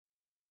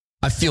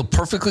I feel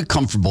perfectly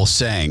comfortable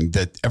saying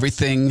that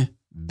everything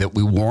that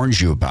we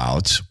warned you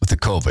about with the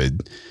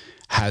COVID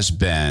has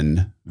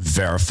been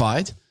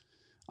verified,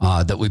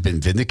 that we've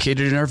been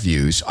vindicated in our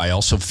views. I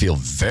also feel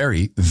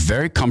very,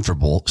 very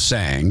comfortable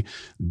saying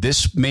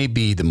this may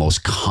be the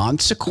most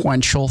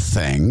consequential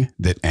thing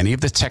that any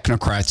of the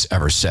technocrats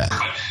ever said.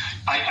 But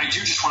I do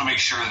just want to make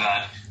sure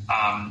that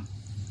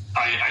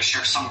I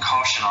share some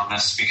caution on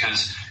this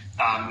because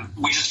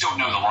we just don't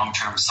know the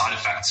long-term side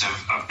effects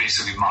of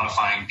basically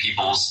modifying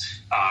people's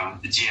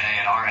DNA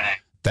and RNA.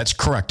 That's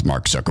correct,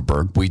 Mark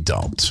Zuckerberg. We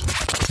don't.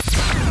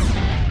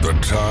 The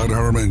Todd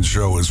Herman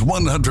Show is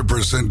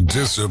 100%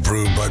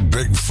 disapproved by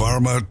big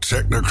pharma,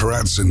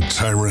 technocrats, and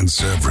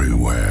tyrants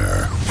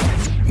everywhere.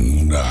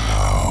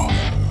 Now,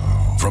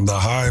 from the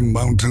high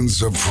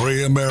mountains of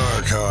free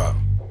America,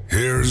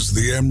 here's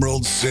the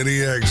Emerald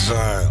City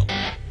exile,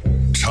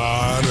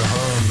 Todd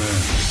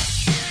Herman.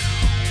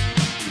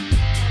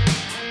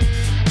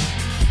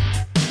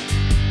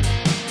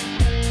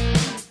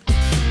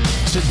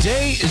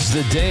 Today is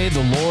the day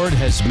the Lord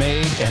has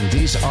made, and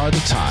these are the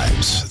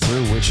times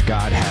through which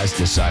God has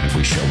decided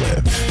we shall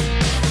live.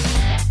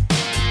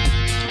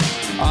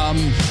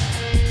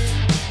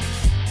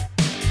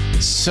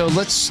 So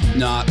let's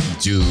not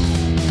do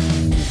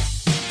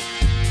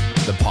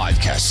the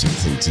podcasting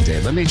thing today.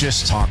 Let me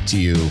just talk to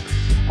you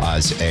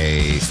as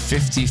a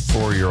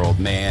 54-year-old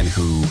man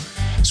who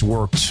has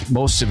worked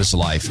most of his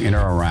life in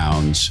or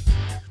around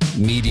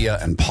media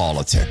and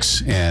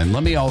politics. And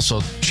let me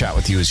also chat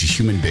with you as a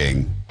human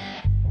being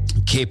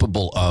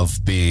capable of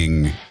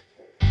being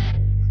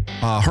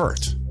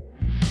hurt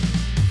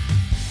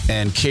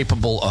and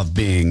capable of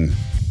being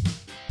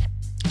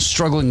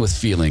struggling with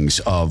feelings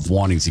of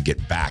wanting to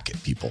get back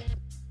at people,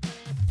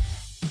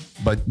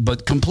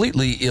 but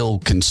completely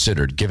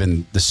ill-considered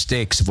given the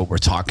stakes of what we're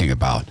talking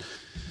about.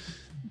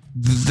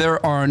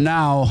 There are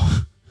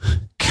now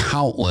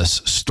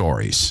countless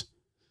stories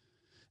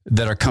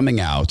that are coming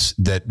out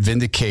that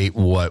vindicate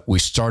what we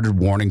started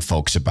warning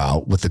folks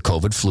about with the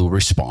COVID flu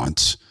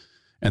response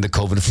and the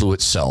COVID flu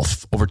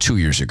itself over 2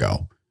 years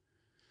ago.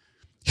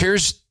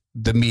 Here's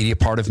the media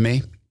part of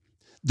me.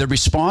 The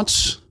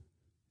response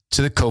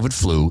to the COVID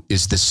flu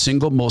is the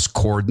single most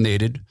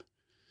coordinated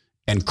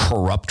and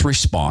corrupt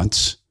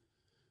response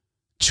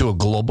to a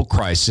global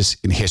crisis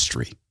in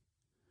history.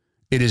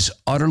 It is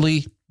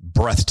utterly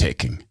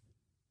breathtaking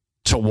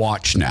to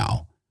watch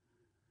now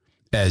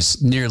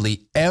as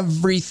nearly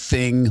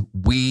everything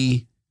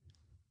we,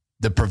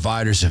 the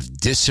providers of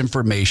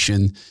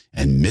disinformation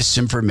and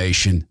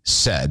misinformation,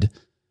 said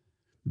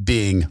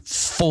being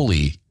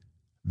fully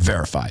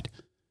verified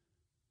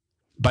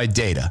by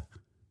data,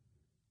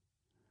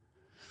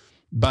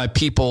 by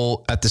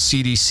people at the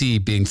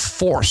CDC being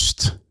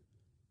forced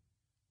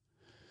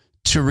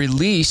to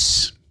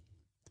release,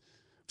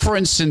 for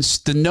instance,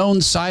 the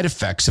known side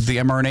effects of the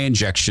mRNA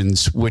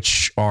injections,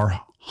 which are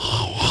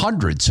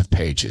hundreds of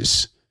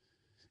pages.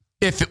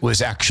 If it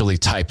was actually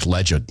typed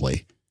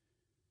legibly,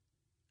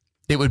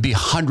 it would be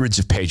hundreds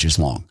of pages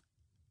long.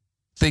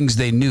 Things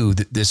they knew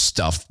that this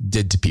stuff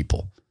did to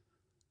people,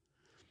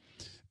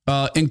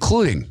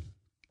 including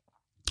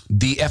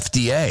the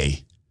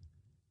FDA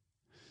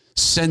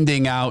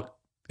sending out,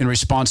 in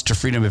response to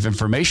Freedom of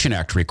Information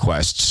Act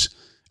requests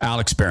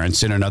Alex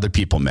Berenson and other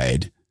people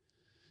made,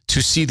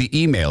 to see the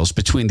emails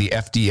between the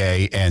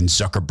FDA and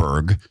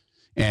Zuckerberg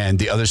and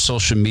the other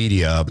social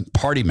media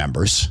party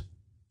members.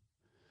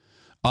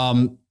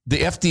 The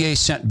FDA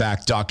sent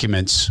back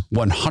documents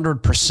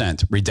 100%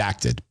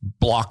 redacted,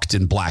 blocked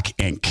in black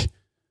ink.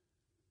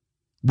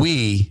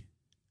 We,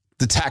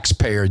 the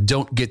taxpayer,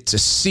 don't get to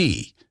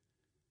see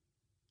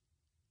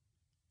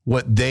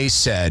what they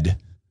said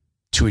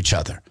to each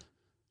other.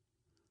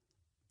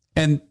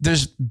 And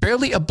there's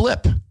barely a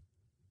blip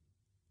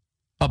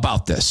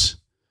about this.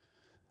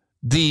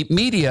 The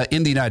media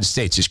in the United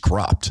States is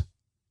corrupt,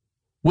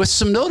 with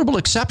some notable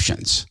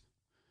exceptions.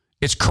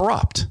 It's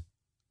corrupt.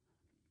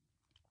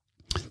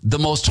 The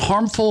most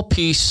harmful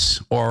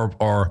piece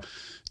or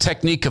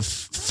technique of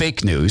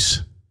fake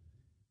news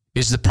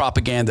is the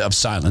propaganda of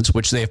silence,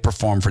 which they have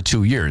performed for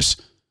 2 years.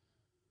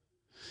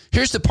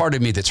 Here's the part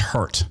of me that's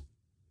hurt.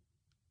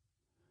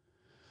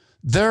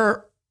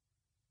 There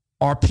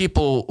are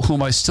people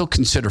whom I still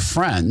consider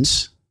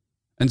friends,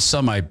 and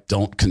some I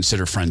don't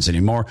consider friends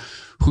anymore,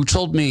 who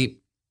told me,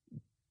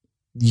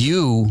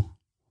 you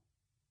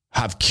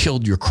have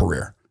killed your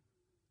career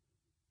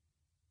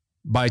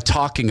by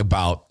talking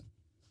about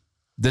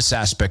this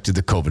aspect of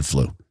the COVID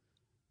flu.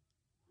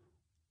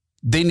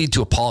 They need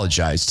to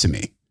apologize to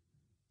me.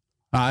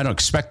 I don't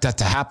expect that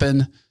to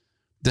happen.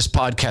 This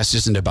podcast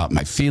isn't about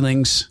my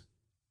feelings.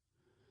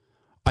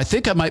 I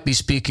think I might be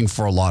speaking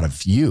for a lot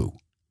of you,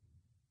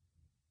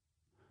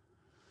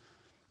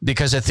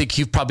 because I think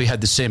you've probably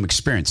had the same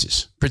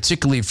experiences,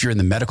 particularly if you're in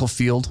the medical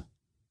field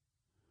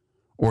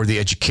or the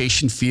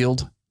education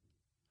field,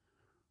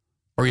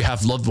 or you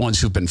have loved ones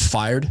who've been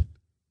fired.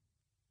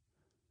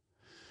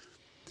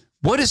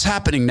 What is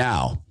happening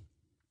now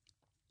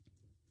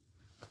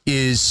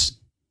is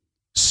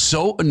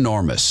so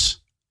enormous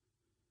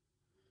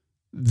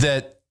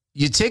that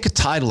you take a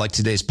title like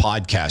today's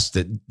podcast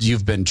that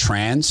you've been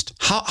transed.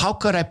 How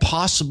could I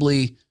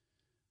possibly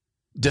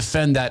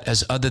defend that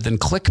as other than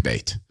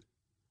clickbait?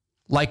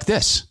 Like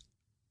this.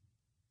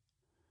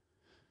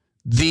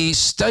 The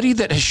study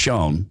that has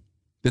shown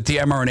that the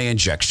mRNA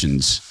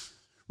injections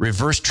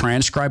reverse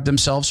transcribe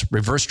themselves,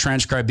 reverse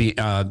transcribe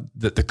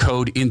the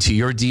code into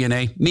your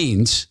DNA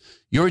means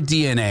your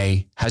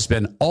DNA has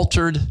been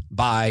altered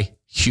by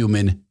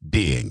human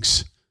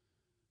beings.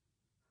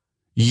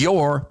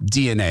 Your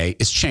DNA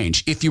is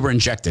changed if you were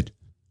injected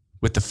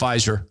with the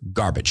Pfizer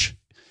garbage.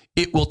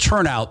 It will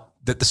turn out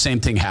that the same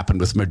thing happened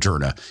with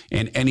Moderna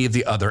and any of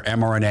the other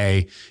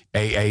mRNA,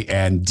 AA,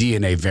 and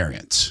DNA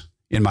variants,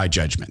 in my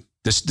judgment.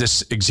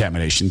 This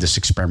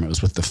experiment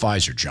was with the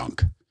Pfizer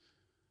junk.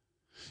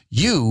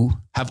 You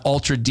have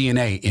altered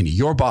DNA in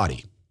your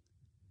body.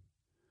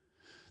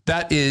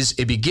 That is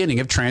a beginning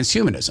of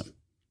transhumanism.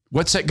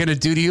 What's that going to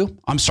do to you?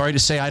 I'm sorry to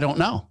say I don't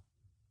know.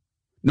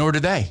 Nor do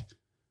they.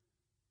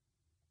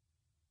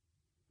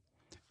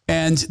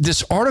 And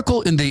this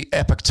article in the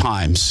Epoch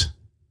Times,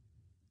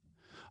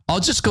 I'll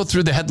just go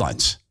through the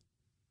headlines.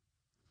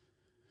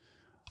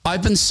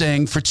 I've been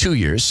saying for 2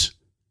 years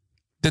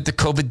that the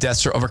COVID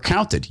deaths are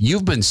overcounted.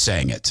 You've been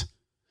saying it.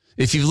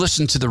 If you've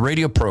listened to the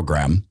radio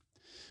program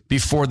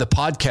before the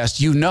podcast,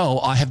 you know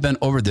I have been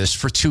over this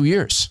for 2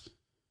 years.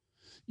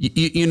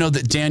 You know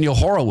that Daniel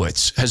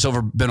Horowitz has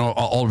been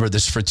over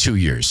this for 2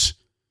 years.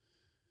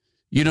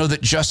 You know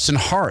that Justin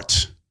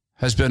Hart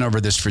has been over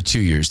this for 2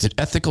 years. That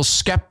Ethical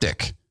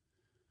Skeptic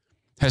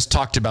has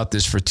talked about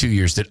this for 2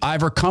 years. That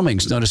Ivor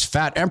Cummings, known as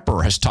Fat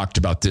Emperor, has talked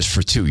about this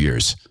for 2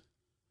 years.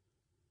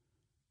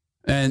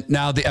 And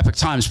now the Epoch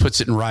Times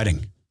puts it in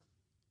writing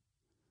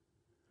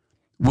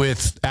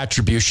with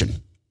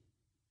attribution.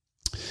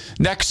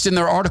 Next in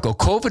their article,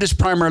 COVID has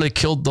primarily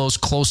killed those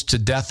close to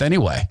death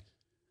anyway.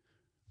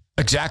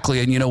 Exactly.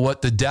 And you know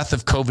what? The death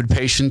of COVID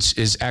patients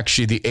is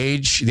actually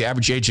the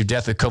average age of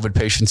death of COVID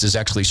patients is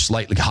actually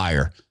slightly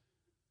higher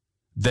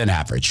than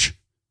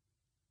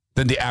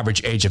the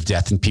average age of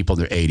death in people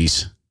in their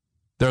 80s.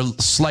 They're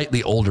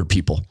slightly older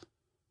people.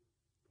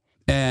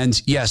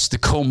 And yes, the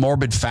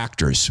comorbid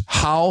factors.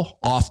 How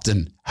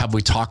often have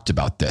we talked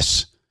about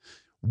this?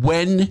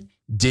 When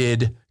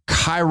did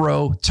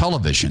Cairo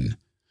Television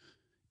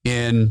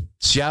in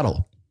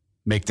Seattle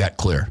make that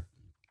clear?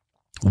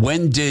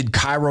 When did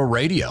Cairo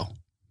Radio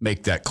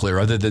make that clear,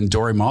 other than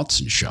Dory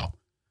Monson's show?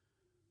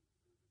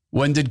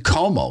 When did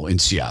Como in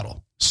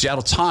Seattle,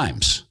 Seattle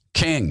Times,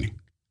 King,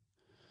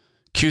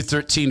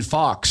 Q13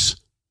 Fox,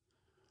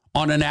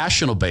 on a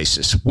national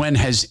basis, when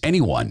has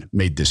anyone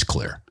made this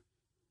clear?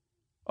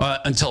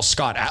 Until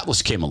Scott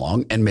Atlas came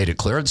along and made it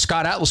clear. And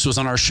Scott Atlas was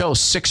on our show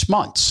 6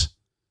 months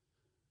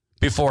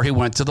before he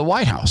went to the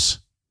White House.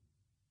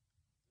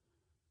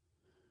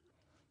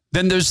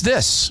 Then there's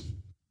this.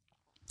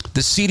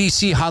 The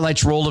CDC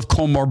highlights role of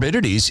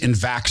comorbidities in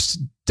vax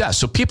deaths.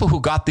 So people who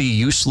got the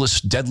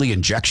useless, deadly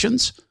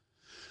injections,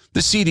 the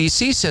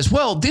CDC says,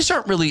 well, these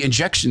aren't really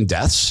injection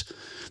deaths.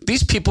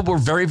 These people were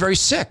very, very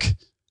sick.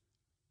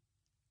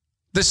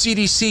 The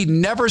CDC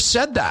never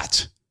said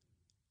that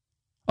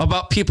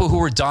about people who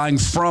were dying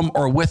from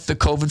or with the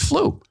COVID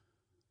flu.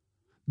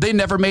 They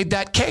never made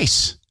that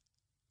case.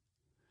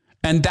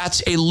 And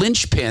that's a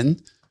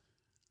linchpin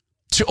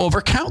to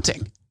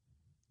overcounting.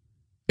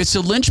 It's a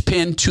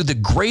linchpin to the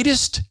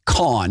greatest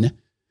con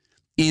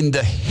in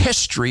the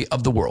history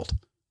of the world.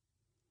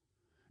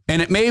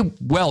 And it may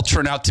well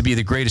turn out to be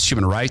the greatest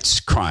human rights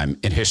crime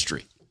in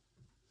history.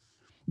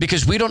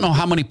 Because we don't know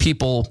how many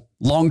people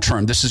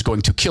long-term this is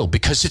going to kill.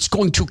 Because it's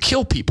going to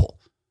kill people.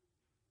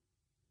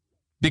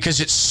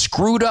 Because it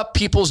screwed up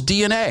people's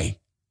DNA.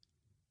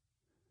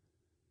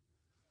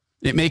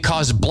 It may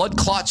cause blood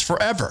clots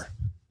forever.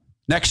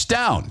 Next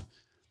down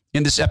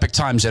in this Epoch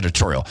Times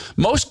editorial.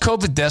 Most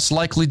COVID deaths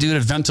likely due to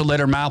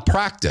ventilator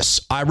malpractice.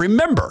 I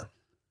remember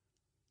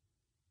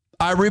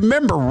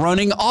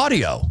running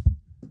audio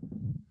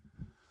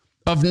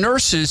of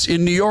nurses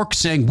in New York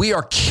saying, we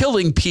are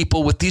killing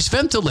people with these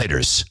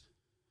ventilators.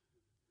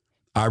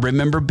 I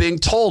remember being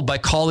told by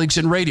colleagues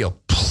in radio,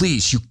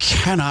 please, you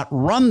cannot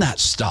run that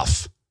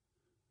stuff.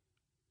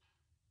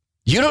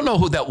 You don't know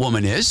who that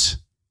woman is.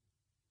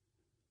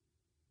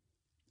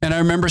 And I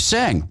remember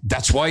saying,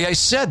 that's why I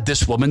said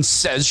this woman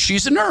says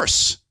she's a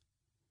nurse.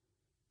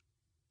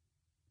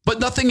 But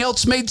nothing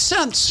else made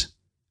sense.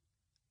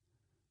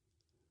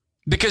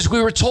 Because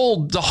we were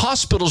told the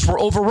hospitals were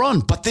overrun,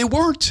 but they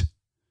weren't.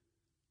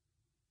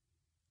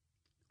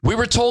 We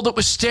were told it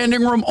was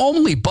standing room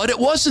only, but it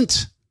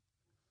wasn't.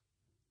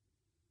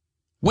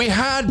 We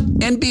had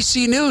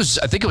NBC News,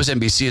 I think it was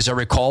NBC as I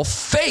recall,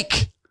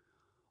 fake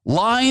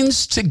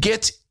lines to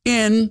get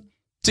in,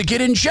 to get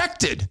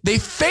injected. They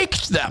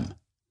faked them.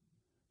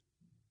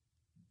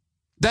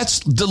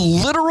 That's the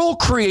literal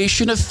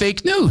creation of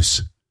fake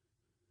news.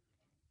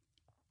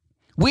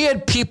 We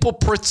had people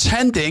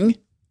pretending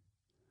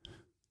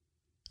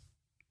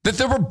that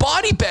there were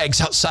body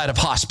bags outside of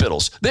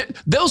hospitals.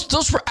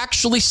 Those were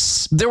actually,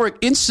 there were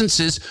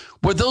instances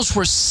where those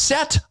were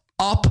set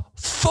up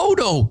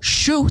photo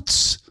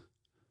shoots.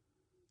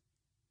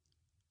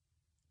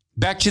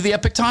 Back to the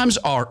Epoch Times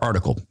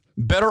article.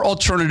 Better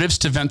alternatives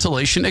to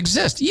ventilation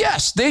exist.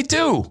 Yes, they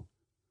do.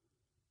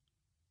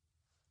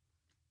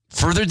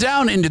 Further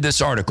down into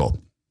this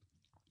article,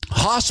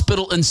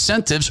 hospital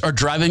incentives are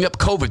driving up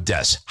COVID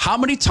deaths. How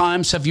many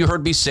times have you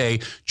heard me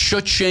say,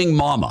 cha-ching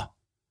mama?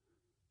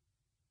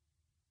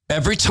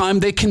 Every time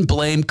they can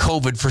blame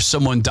COVID for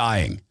someone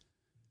dying.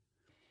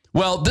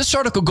 Well, this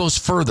article goes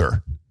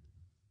further.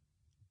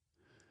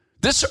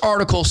 This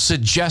article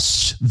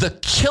suggests the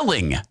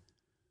killing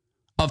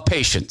of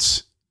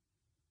patients.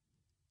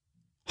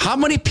 How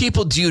many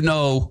people do you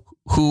know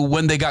who,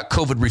 when they got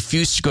COVID,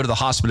 refused to go to the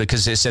hospital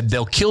because they said,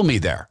 they'll kill me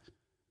there?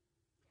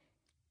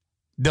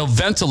 They'll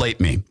ventilate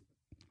me.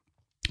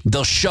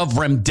 They'll shove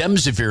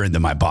remdesivir into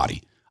my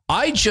body.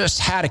 I just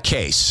had a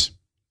case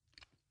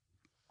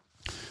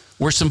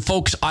where some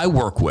folks I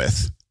work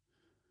with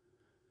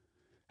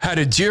had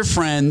a dear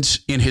friend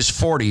in his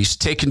 40s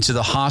taken to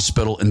the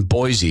hospital in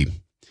Boise.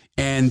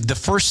 And the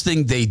first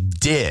thing they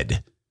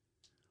did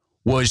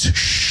was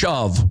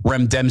shove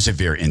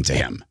remdesivir into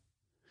him.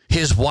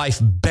 His wife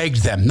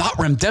begged them, not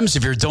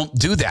remdesivir, don't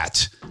do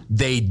that.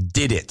 They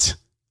did it.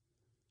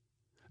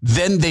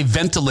 Then they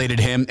ventilated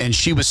him, and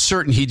she was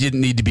certain he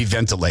didn't need to be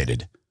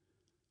ventilated.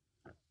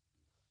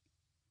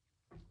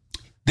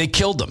 They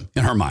killed him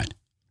in her mind,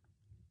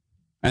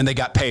 and they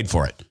got paid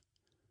for it.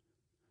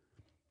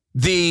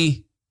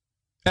 The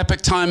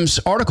Epoch Times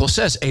article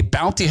says a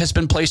bounty has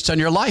been placed on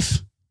your life.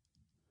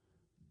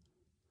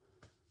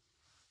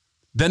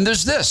 Then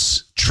there's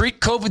this.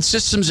 Treat COVID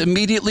systems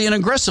immediately and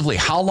aggressively.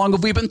 How long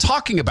have we been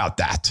talking about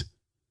that?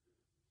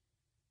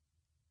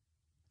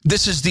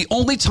 This is the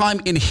only time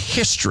in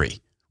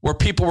history where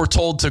people were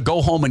told to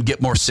go home and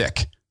get more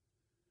sick.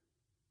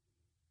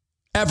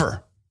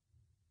 Ever.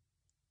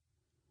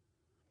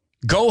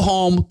 Go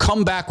home,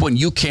 come back when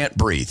you can't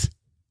breathe.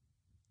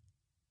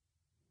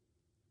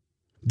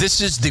 This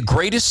is the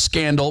greatest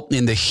scandal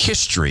in the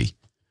history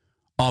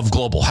of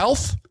global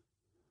health.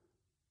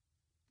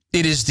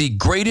 It is the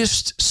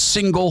greatest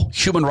single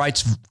human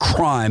rights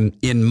crime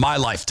in my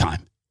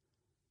lifetime.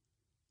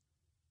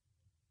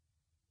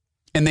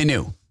 And they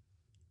knew.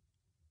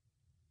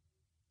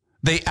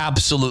 They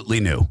absolutely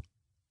knew.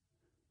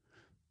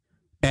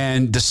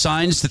 And the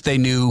signs that they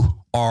knew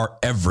are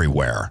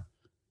everywhere,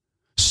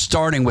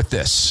 starting with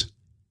this.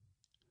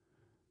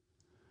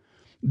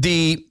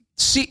 The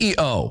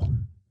CEO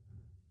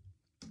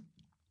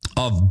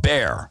of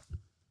Bayer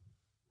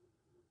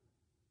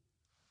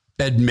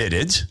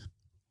admitted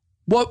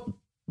what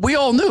we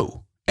all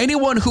knew.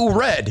 Anyone who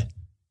read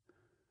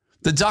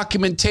the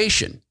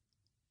documentation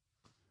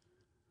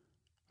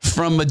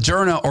from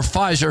Moderna or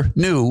Pfizer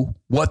knew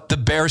what the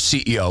Bayer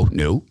CEO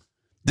knew.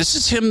 This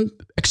is him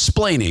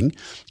explaining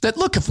that,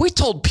 look, if we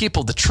told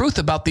people the truth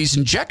about these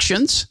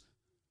injections,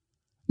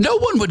 no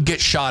one would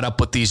get shot up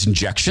with these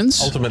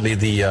injections. Ultimately,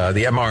 the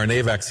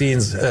mRNA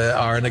vaccines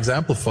are an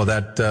example for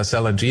that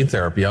cell and gene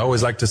therapy. I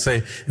always like to say,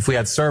 if we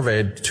had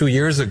surveyed 2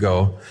 years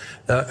ago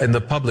in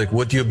the public,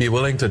 would you be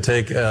willing to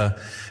take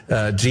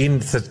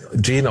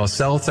gene or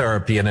cell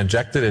therapy and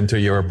inject it into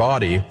your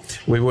body,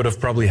 we would have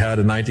probably had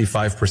a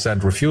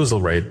 95% refusal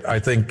rate. I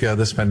think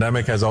this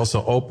pandemic has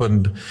also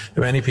opened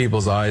many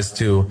people's eyes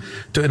to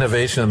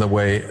innovation in the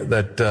way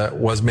that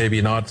was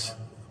maybe not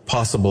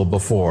possible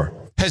before.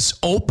 Has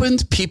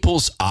opened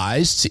people's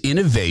eyes to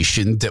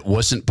innovation that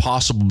wasn't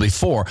possible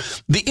before.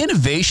 The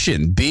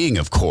innovation being,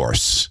 of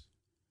course,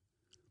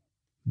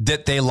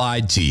 that they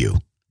lied to you.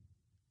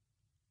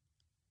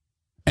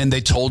 And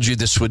they told you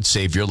this would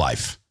save your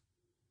life.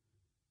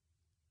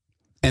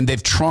 And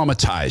they've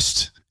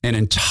traumatized an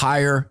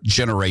entire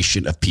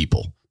generation of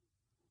people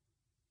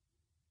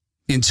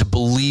into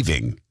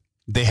believing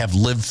they have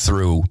lived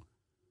through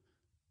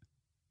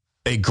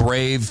a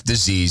grave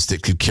disease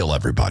that could kill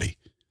everybody.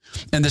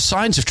 And the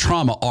signs of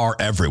trauma are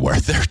everywhere.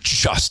 They're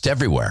just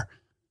everywhere.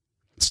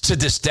 It's to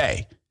this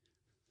day.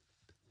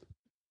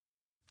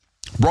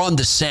 Ron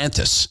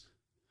DeSantis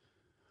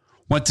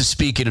went to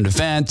speak at an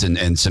event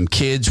and some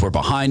kids were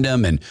behind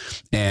him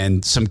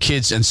and some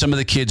of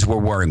the kids were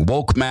wearing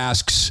woke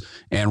masks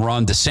and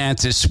Ron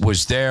DeSantis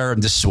was there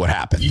and this is what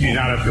happened. You do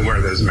not have to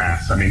wear those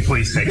masks. I mean,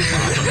 please take them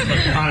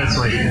off.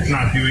 Honestly, it's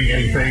not doing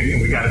anything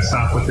and we got to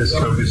stop with this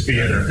COVID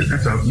theater.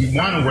 So if you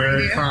want to wear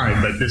it,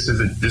 fine, but this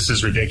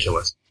is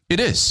ridiculous. It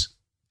is.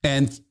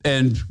 And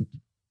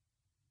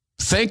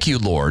thank you,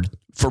 Lord,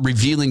 for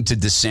revealing to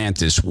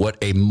DeSantis what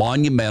a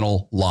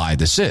monumental lie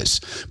this is.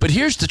 But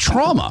here's the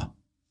trauma.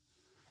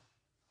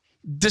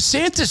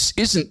 DeSantis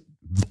isn't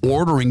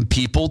ordering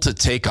people to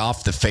take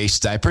off the face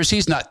diapers.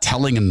 He's not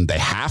telling them they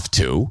have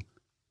to.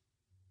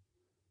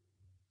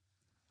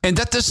 And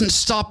that doesn't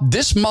stop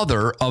this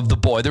mother of the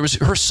boy.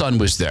 Her son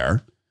was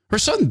there. Her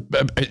son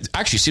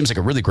actually seems like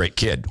a really great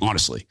kid,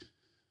 honestly.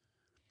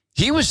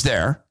 He was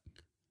there.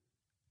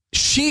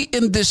 She's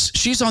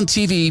on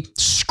TV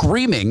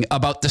screaming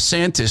about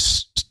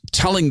DeSantis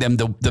telling them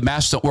the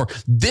masks don't work.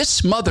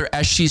 This mother,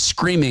 as she's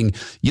screaming,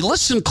 you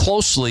listen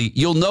closely,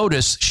 you'll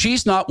notice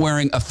she's not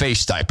wearing a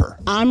face diaper.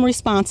 I'm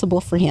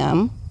responsible for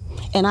him,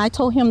 and I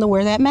told him to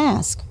wear that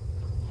mask.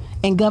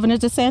 And Governor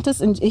DeSantis,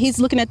 and he's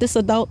looking at this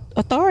adult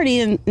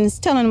authority and is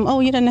telling him, oh,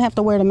 you didn't have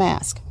to wear the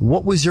mask.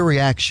 What was your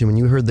reaction when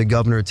you heard the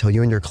governor tell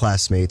you and your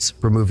classmates,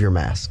 remove your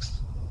masks?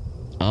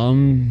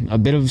 A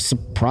bit of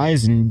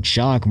surprise and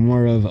shock,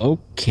 more of,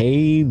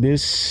 okay,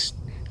 this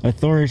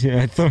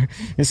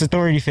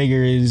authority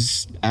figure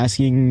is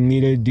asking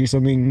me to do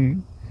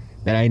something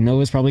that I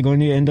know is probably going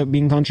to end up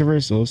being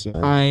controversial, so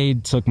I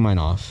took mine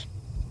off.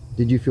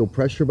 Did you feel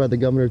pressure by the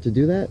governor to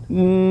do that?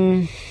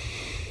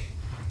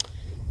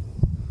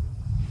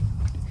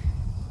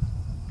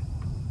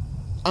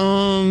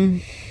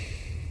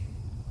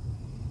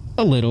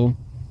 A little.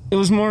 It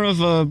was more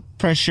of a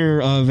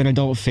pressure of an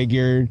adult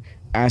figure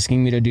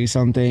asking me to do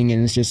something,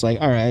 and it's just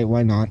like, all right,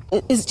 why not?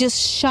 It's just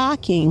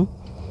shocking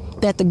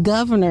that the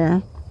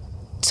governor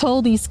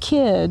told these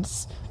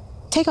kids,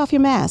 take off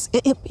your mask.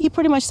 He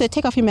pretty much said,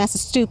 take off your mask,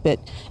 it's stupid.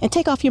 And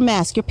take off your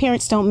mask, your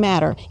parents don't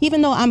matter.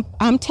 Even though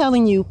I'm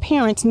telling you,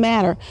 parents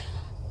matter.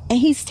 And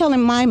he's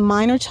telling my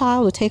minor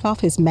child to take off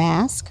his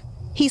mask.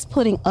 He's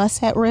putting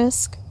us at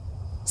risk.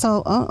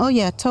 So,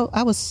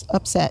 I was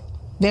upset,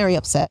 very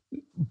upset.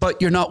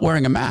 But you're not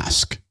wearing a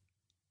mask.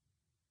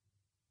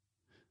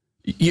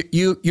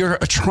 You're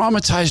a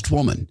traumatized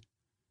woman.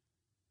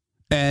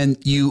 And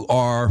you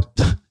are,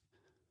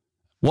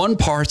 one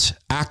part,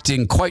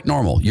 acting quite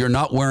normal. You're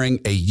not wearing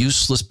a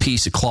useless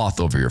piece of cloth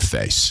over your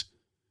face.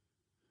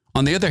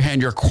 On the other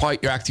hand, you're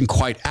acting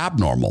quite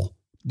abnormal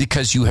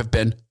because you have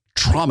been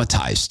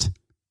traumatized.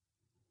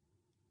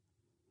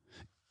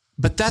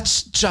 But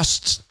that's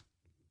just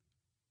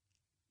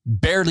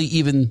barely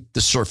even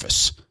the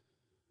surface.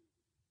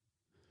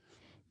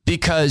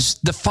 Because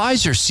the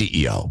Pfizer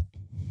CEO,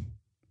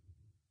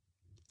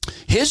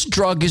 his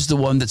drug is the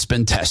one that's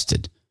been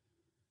tested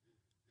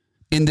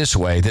in this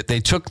way, that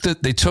they took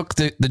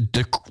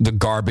the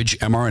garbage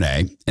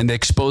mRNA and they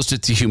exposed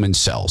it to human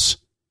cells.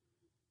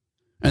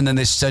 And then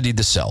they studied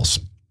the cells.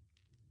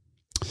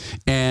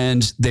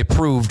 And they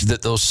proved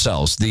that those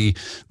cells, the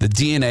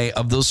DNA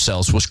of those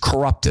cells was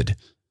corrupted,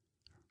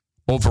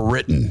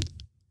 overwritten,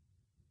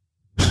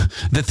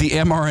 that the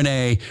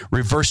mRNA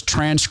reverse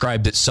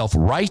transcribed itself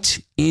right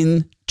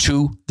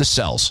into the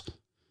cells.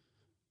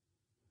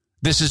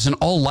 This is in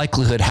all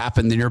likelihood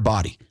happened in your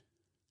body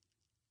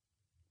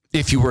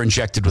if you were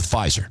injected with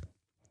Pfizer,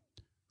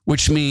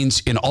 which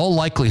means in all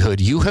likelihood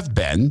you have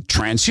been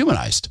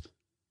transhumanized.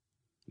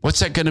 What's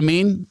that going to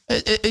mean?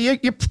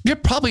 You're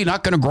probably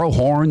not going to grow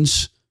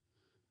horns.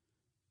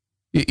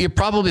 You're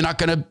probably not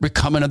going to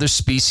become another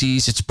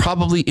species. It's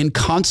probably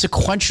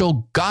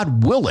inconsequential,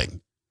 God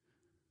willing,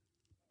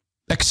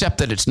 except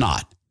that it's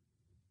not.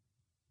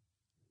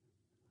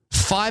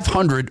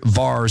 500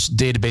 VAERS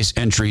database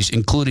entries,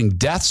 including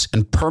deaths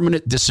and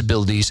permanent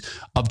disabilities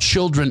of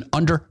children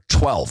under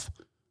 12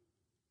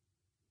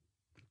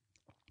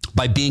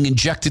 by being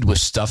injected with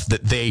stuff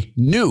that they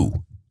knew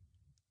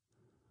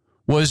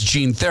was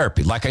gene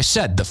therapy. Like I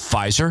said, the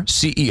Pfizer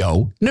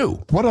CEO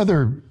knew. What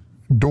other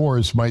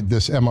doors might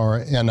this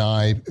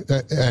mRNA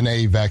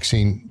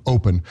vaccine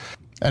open?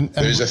 And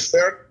there is a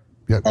third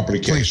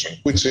application,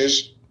 which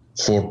is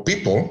for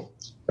people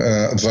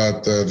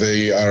that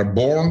they are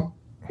born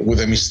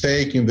with a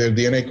mistake in their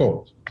DNA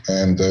code.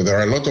 And there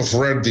are a lot of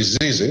rare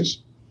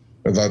diseases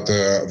that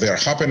they are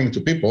happening to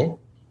people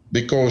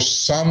because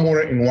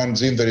somewhere in one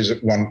gene there is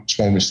one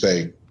small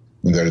mistake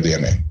in their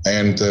DNA.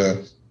 And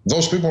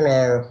those people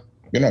are,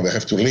 they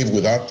have to live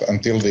with that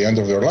until the end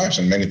of their lives.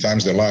 And many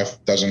times their life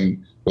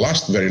doesn't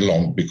last very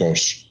long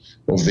because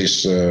of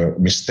this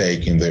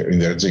mistake in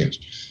their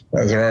genes.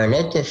 There are a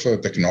lot of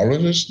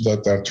technologies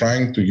that are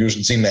trying to use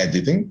gene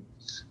editing,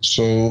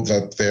 so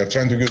that they are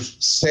trying to use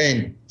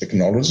same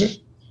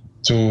technology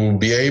to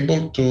be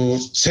able to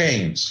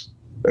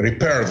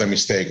repair the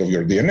mistake of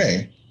your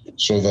DNA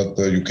so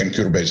that you can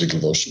cure basically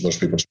those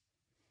people.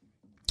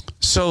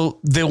 So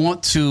they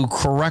want to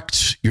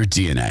correct your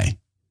DNA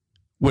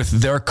with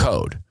their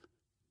code.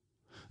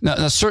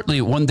 Now,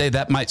 certainly one day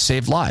that might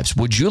save lives.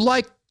 Would you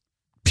like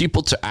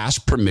people to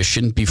ask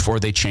permission before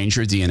they change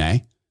your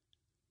DNA?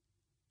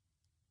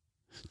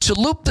 To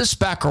loop this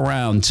back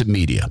around to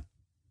media,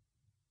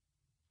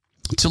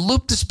 to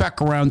loop this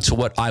back around to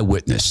what I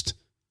witnessed,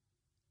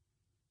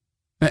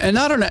 and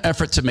not in an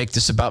effort to make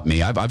this about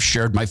me. I've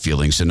shared my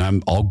feelings and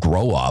I'll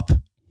grow up.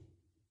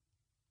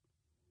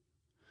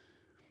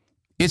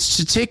 It's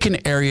to take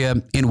an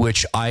area in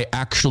which I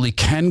actually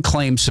can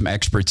claim some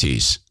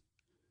expertise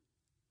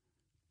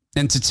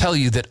and to tell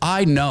you that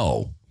I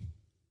know,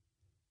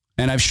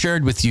 and I've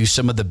shared with you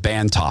some of the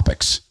banned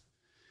topics,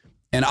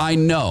 and I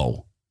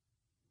know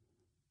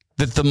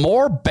that the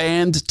more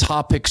banned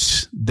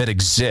topics that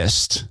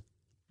exist,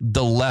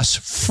 the less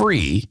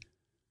free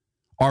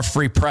our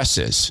free press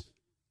is.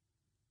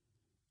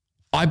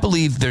 I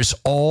believe there's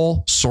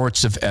all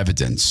sorts of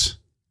evidence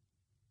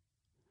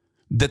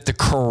that the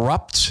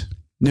corrupt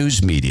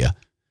news media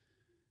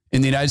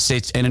in the United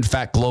States and in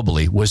fact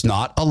globally was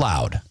not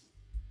allowed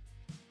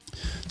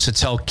to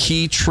tell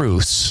key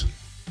truths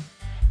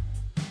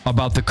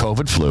about the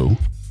COVID flu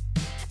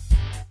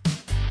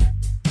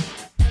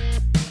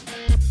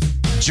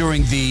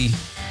during the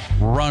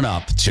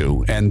run-up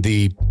to and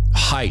the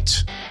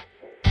height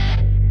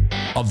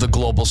of the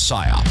global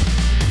psyop.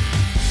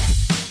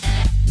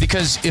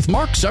 Because if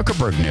Mark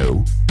Zuckerberg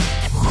knew,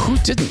 who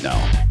didn't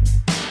know?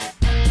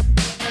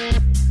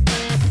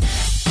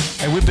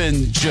 And we've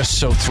been just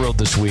so thrilled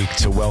this week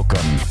to welcome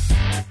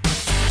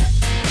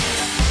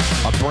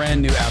a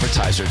brand new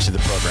advertiser to the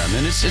program.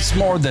 And it's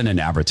more than an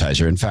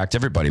advertiser. In fact,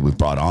 everybody we've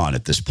brought on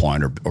at this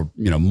point are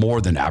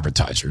more than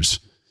advertisers.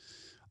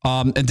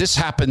 And this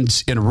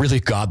happens in a really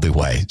godly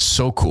way.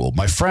 So cool.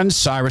 My friend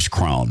Cyrus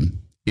Crone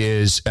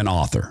is an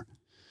author.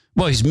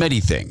 Well, he's many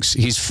things.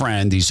 He's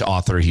friend, he's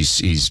author,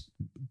 he's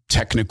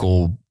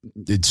technical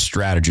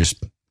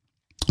strategist.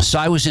 So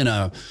I was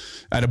at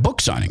a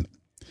book signing,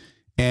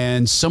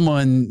 and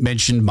someone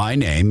mentioned my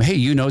name. Hey,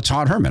 you know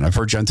Todd Herman. I've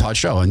heard you on Todd's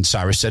show. And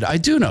Cyrus said, I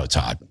do know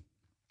Todd.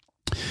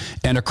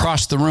 And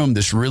across the room,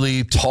 this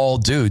really tall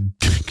dude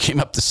came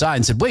up the side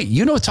and said, wait,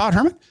 you know Todd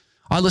Herman?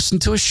 I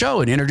listened to his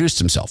show, and introduced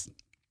himself.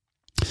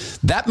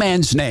 That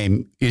man's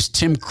name is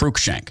Tim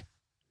Cruikshank.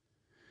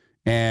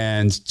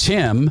 And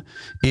Tim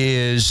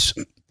is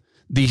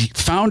the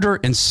founder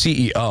and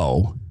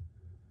CEO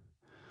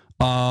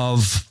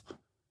of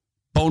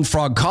Bone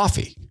Frog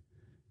Coffee.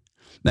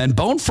 And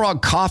Bone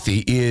Frog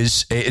Coffee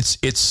is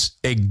it's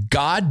a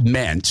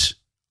God-meant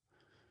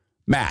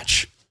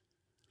match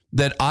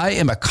that I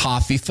am a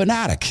coffee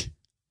fanatic.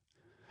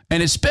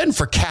 And it's been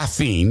for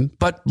caffeine,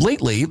 but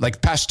lately, like the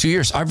past 2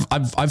 years,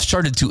 I've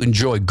started to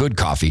enjoy good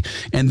coffee.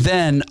 And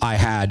then I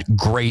had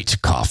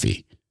great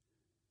coffee.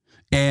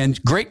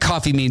 And great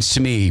coffee means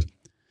to me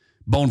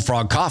Bone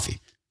Frog Coffee.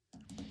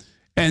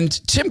 And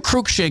Tim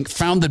Cruikshank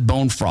founded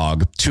Bone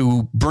Frog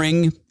to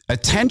bring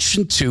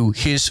attention to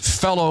his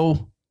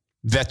fellow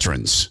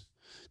veterans.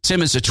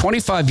 Tim is a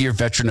 25-year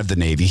veteran of the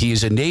Navy. He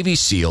is a Navy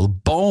SEAL.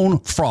 Bone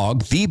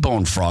Frog, the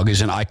Bone Frog,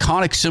 is an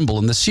iconic symbol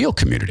in the SEAL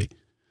community.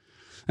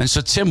 And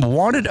so Tim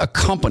wanted a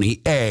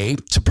company, A,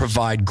 to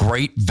provide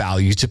great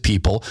value to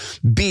people,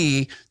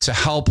 B, to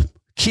help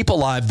keep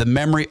alive the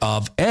memory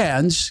of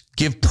and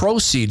give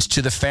proceeds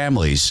to the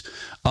families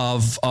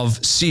of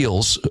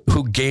SEALs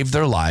who gave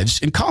their lives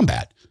in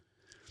combat.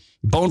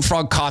 Bone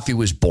Frog Coffee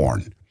was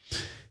born.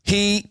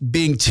 He,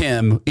 being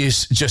Tim,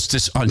 is just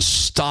this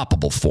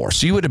unstoppable force.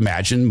 So you would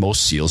imagine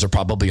most SEALs are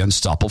probably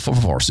unstoppable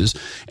forces.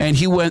 And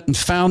he went and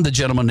found the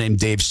gentleman named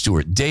Dave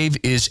Stewart. Dave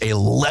is a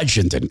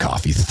legend in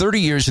coffee, 30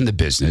 years in the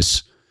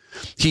business.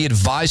 He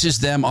advises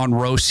them on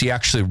roasts. He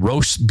actually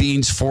roasts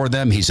beans for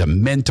them. He's a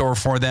mentor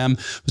for them.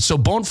 So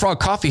Bone Frog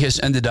Coffee has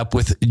ended up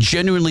with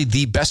genuinely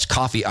the best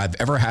coffee I've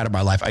ever had in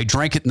my life. I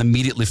drank it and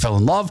immediately fell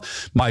in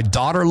love. My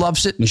daughter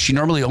loves it, and she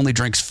normally only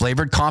drinks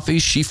flavored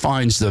coffees. She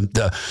finds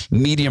the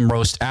medium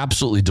roast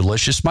absolutely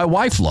delicious. My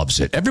wife loves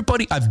it.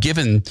 Everybody I've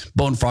given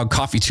Bone Frog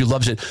Coffee to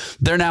loves it.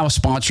 They're now a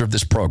sponsor of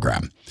this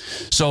program.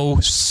 So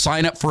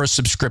sign up for a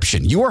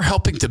subscription. You are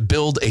helping to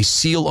build a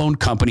SEAL-owned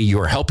company. You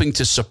are helping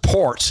to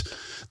support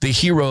the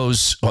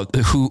heroes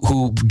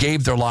who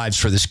gave their lives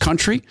for this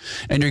country,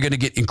 and you're going to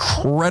get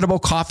incredible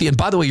coffee. And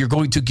by the way, you're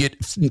going to get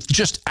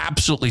just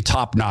absolutely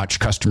top-notch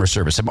customer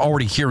service. I'm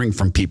already hearing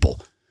from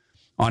people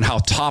on how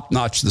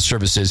top-notch the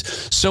service is.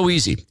 So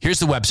easy. Here's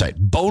the website,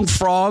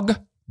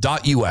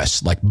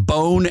 bonefrog.us, like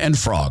bone and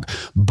frog,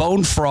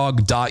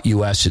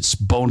 bonefrog.us. It's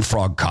Bone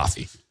Frog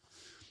Coffee.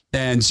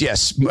 And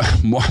yes,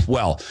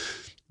 well,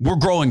 we're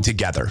growing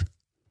together.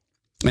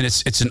 And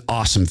it's an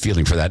awesome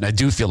feeling for that. And I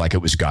do feel like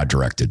it was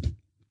God-directed.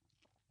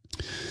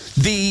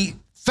 The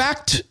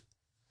fact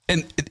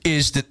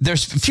is that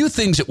there's a few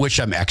things at which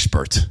I'm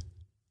expert.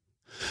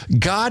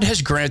 God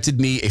has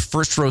granted me a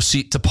first row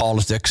seat to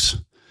politics.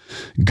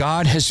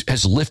 God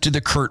has lifted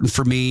the curtain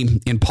for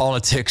me in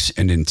politics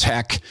and in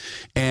tech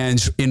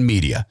and in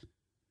media.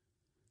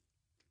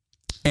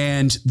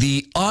 And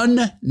the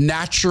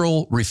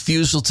unnatural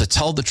refusal to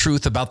tell the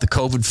truth about the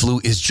COVID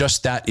flu is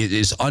just that. It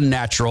is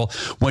unnatural.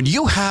 When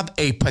you have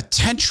a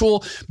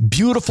potential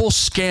beautiful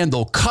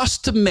scandal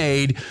custom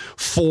made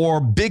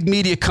for big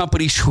media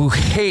companies who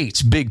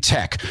hate big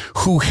tech,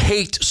 who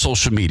hate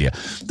social media,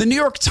 the New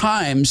York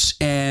Times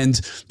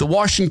and the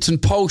Washington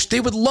Post,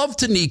 they would love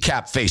to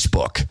kneecap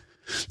Facebook.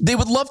 They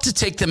would love to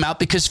take them out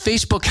because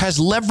Facebook has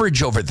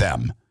leverage over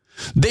them.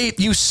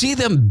 You see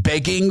them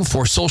begging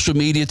for social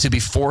media to be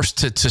forced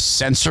to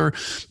censor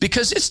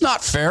because it's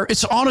not fair.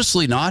 It's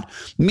honestly not.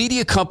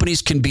 Media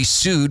companies can be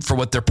sued for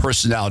what their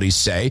personalities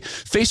say.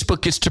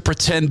 Facebook gets to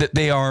pretend that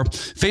they're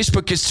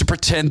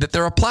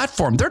a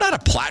platform. They're not a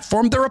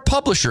platform. They're a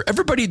publisher.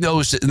 Everybody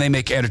knows that, and they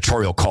make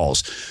editorial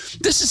calls.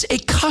 This is a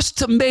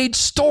custom-made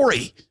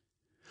story,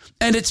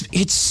 and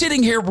it's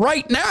sitting here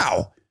right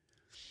now.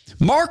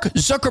 Mark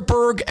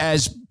Zuckerberg,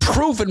 as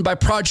proven by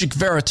Project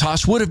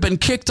Veritas, would have been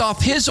kicked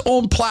off his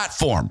own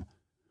platform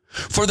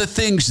for the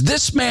things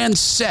this man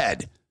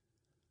said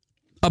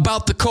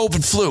about the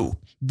COVID flu.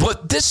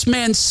 what this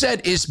man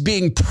said is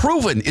being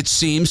proven, it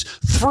seems,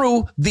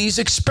 through these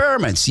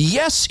experiments.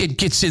 Yes, it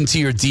gets into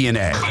your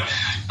DNA. But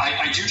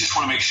I do just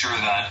want to make sure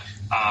that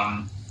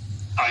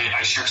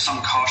I share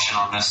some caution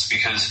on this,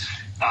 because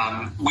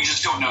we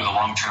just don't know the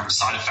long-term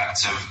side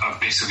effects of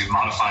basically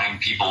modifying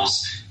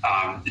people's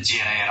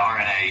DNA and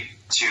RNA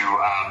to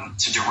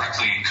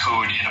directly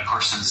encode in a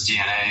person's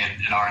DNA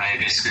and RNA,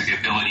 basically the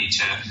ability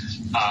to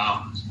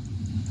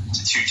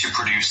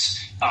produce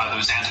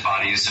those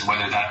antibodies, and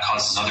whether that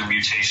causes other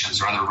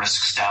mutations or other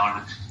risks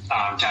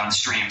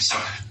downstream. So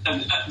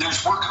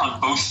there's work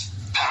on both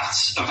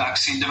paths of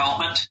vaccine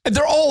development.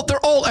 They're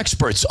all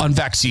experts on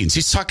vaccines.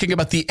 He's talking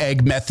about the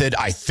egg method,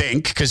 I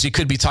think, because he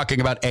could be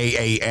talking about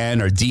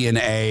AAN or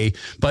DNA,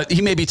 but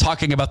he may be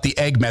talking about the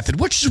egg method,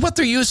 which is what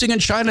they're using in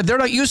China. They're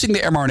not using the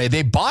mRNA.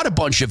 They bought a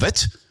bunch of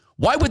it.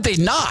 Why would they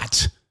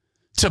not?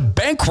 To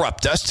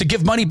bankrupt us, to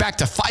give money back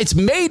to Pfizer. It's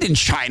made in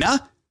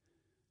China.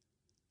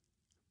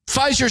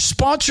 Pfizer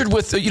partnered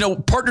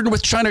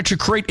with China to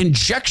create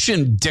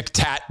injection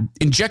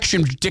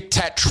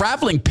dictat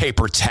traveling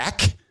paper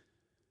tech.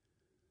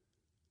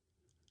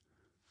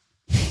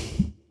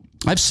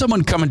 I have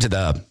someone coming to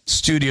the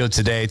studio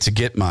today to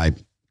get my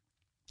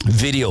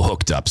video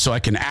hooked up so I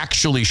can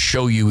actually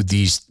show you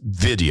these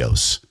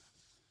videos.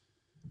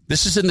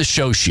 This is in the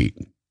show sheet.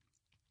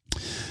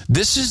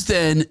 This is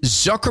then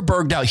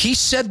Zuckerberg. Now, he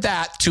said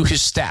that to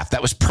his staff.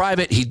 That was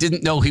private. He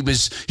didn't know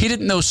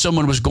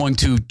someone was going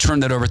to turn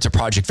that over to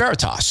Project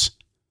Veritas.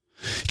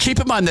 Keep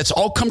in mind, that's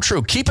all come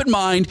true. Keep in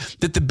mind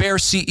that the Bayer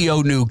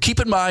CEO knew. Keep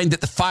in mind that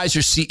the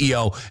Pfizer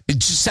CEO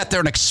just sat there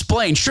and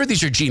explained, sure,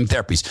 these are gene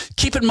therapies.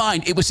 Keep in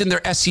mind, it was in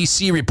their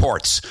SEC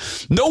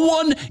reports. No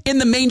one in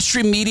the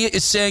mainstream media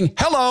is saying,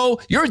 hello,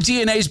 your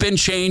DNA's been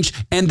changed,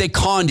 and they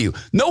conned you.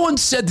 No one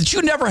said that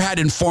you never had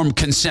informed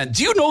consent.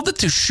 Do you know that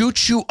to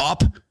shoot you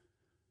up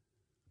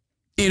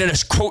in a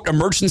quote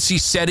emergency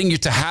setting, you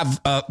to have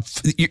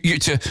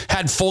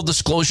had full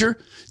disclosure,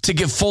 to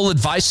give full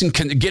advice and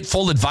get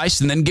full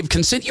advice and then give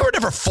consent? You were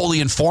never fully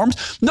informed.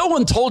 No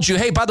one told you,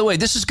 hey, by the way,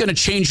 this is going to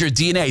change your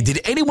DNA. Did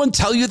anyone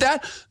tell you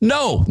that?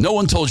 No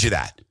one told you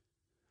that.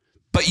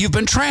 But you've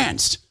been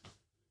transed.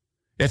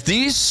 If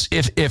this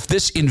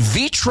in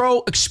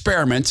vitro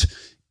experiment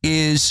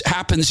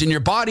happens in your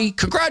body,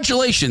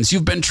 congratulations,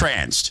 you've been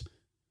transed.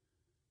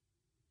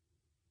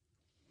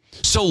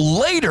 So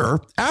later,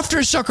 after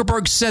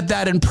Zuckerberg said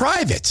that in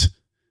private,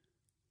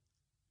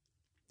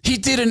 he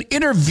did an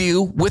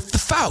interview with the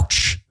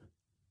Fauci.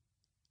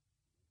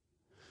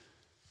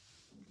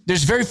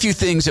 There's very few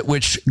things at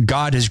which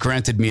God has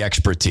granted me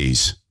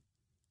expertise.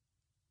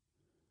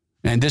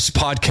 And this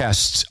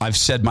podcast, I've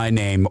said my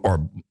name,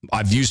 or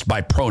I've used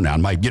my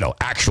pronoun, my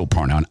actual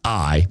pronoun,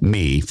 I,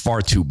 me,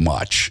 far too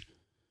much.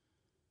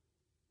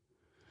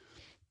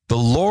 The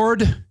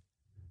Lord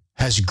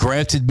has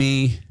granted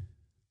me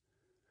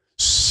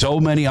so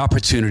many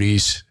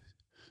opportunities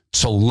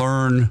to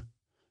learn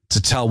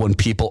to tell when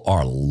people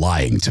are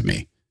lying to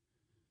me.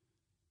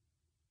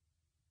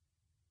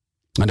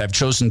 And I've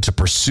chosen to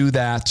pursue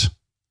that.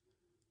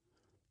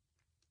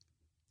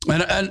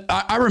 And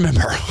I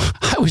remember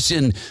I was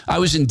in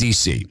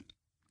DC,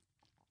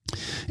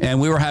 and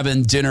we were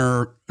having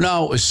dinner.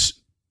 No, it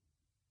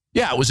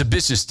was a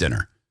business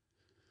dinner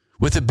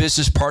with a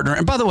business partner.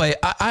 And by the way,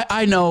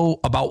 I know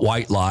about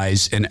white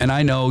lies, and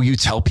I know you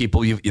tell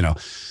people,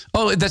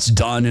 oh, that's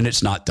done and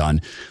it's not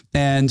done.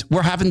 And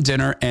we're having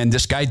dinner, and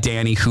this guy,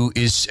 Danny, who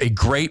is a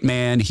great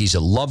man, he's a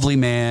lovely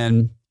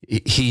man.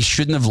 He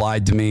shouldn't have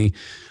lied to me.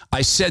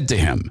 I said to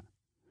him,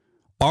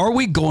 are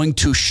we going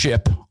to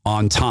ship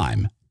on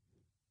time?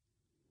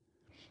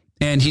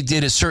 And he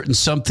did a certain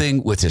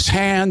something with his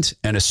hand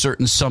and a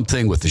certain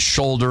something with his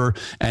shoulder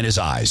and his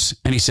eyes.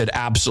 And he said,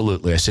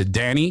 absolutely. I said,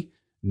 Danny,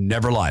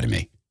 never lie to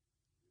me.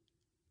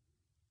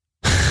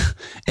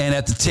 And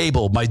at the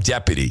table, my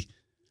deputy,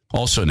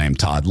 also named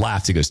Todd,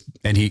 laughed. He goes,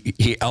 and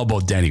he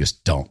elbowed Danny. He goes,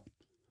 don't.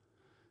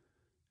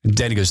 And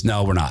Danny goes,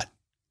 no, we're not.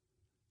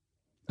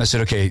 I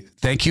said, okay,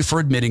 thank you for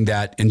admitting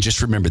that. And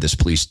just remember this,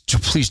 please.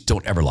 Please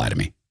don't ever lie to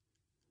me.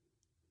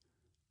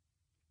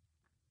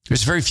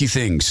 There's very few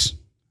things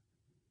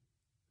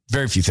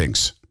at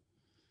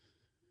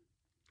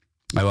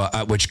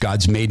which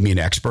God's made me an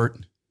expert.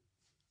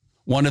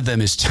 One of them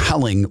is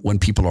telling when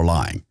people are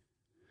lying.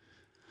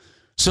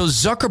 So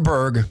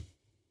Zuckerberg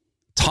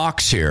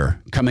talks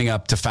here coming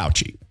up to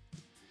Fauci.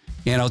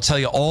 And I'll tell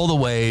you all the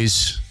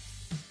ways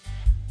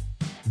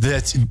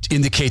that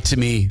indicate to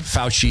me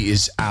Fauci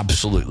is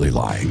absolutely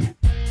lying.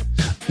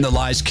 And the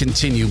lies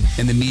continue,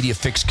 and the media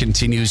fix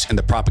continues, and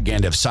the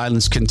propaganda of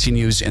silence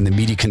continues, and the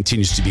media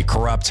continues to be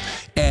corrupt.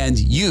 And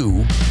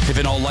you have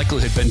in all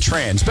likelihood been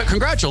trans. But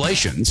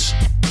congratulations.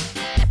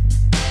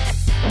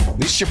 At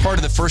least you're part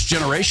of the first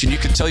generation. You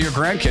can tell your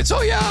grandkids,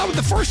 oh yeah, I'm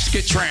the first to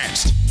get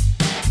transed.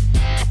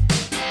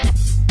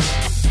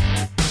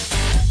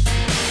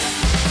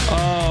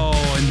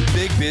 Oh, and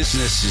big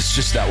business is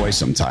just that way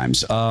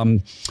sometimes.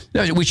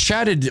 We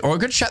chatted, or we're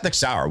going to chat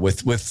next hour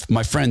with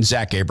my friend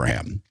Zach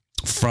Abraham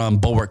from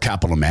Bulwark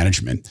Capital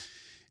Management.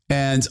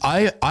 And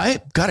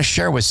I got to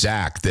share with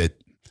Zach that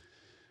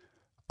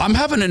I'm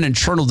having an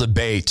internal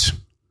debate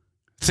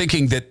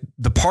thinking that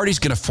the party's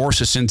going to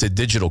force us into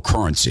digital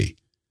currency.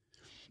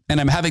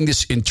 And I'm having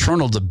this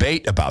internal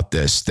debate about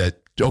this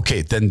that,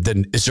 okay,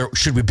 then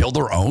should we build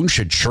our own?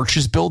 Should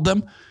churches build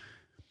them?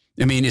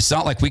 I mean, it's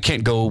not like we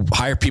can't go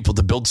hire people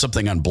to build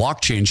something on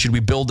blockchain. Should we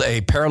build a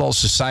parallel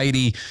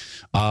society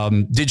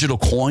digital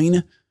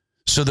coin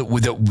so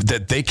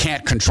that they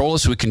can't control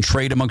us? We can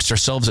trade amongst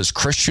ourselves as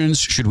Christians.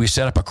 Should we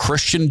set up a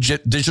Christian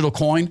digital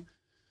coin?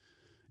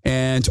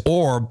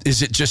 Or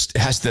is it just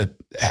has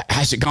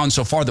it gone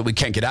so far that we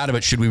can't get out of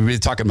it? Should we be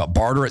talking about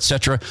barter, et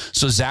cetera?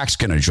 So Zach's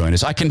going to join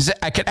us. I can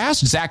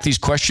ask Zach these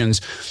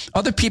questions.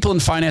 Other people in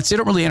finance, they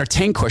don't really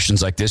entertain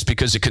questions like this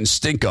because it can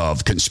stink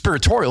of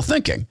conspiratorial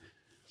thinking.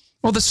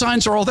 Well, the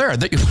signs are all there.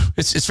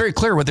 It's very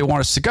clear where they want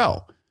us to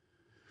go.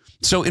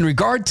 So in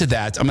regard to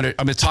that, I'm going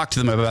to talk to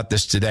them about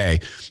this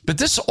today. But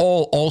this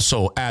all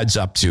also adds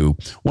up to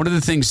one of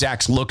the things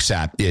Zach looks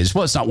at is,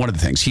 well, it's not one of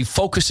the things. He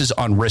focuses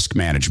on risk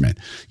management.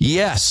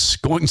 Yes,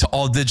 going to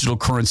all digital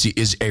currency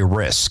is a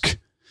risk.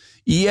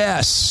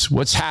 Yes,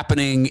 what's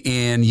happening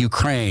in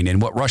Ukraine and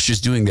what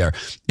Russia's doing there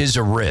is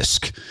a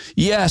risk.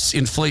 Yes,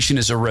 inflation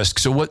is a risk.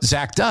 So what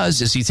Zach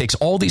does is he takes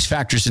all these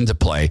factors into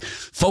play,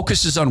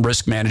 focuses on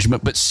risk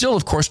management, but still,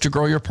 of course, to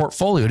grow your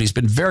portfolio. And he's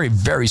been very,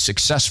 very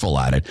successful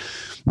at it.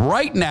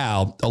 Right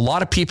now, a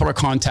lot of people are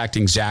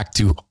contacting Zach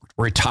to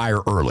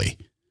retire early.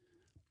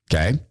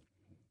 Okay.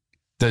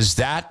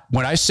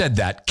 When I said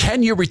that,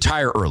 can you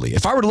retire early?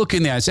 If I were to look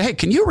in there and say, hey,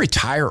 can you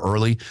retire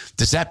early?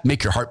 Does that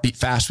make your heart beat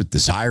fast with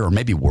desire or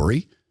maybe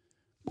worry?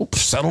 Well,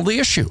 settle the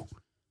issue.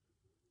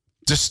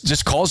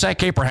 Just call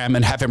Zach Abraham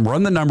and have him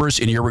run the numbers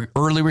in your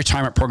early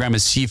retirement program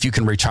and see if you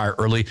can retire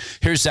early.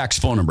 Here's Zach's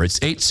phone number. It's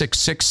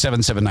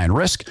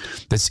 866-779-RISK.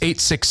 That's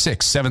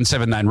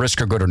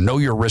 866-779-RISK, or go to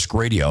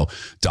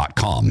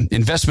knowyourriskradio.com.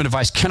 Investment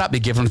advice cannot be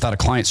given without a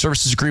client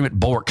services agreement.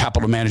 Bulwark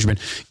Capital Management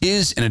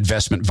is an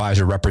investment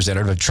advisor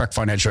representative of Trek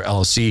Financial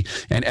LLC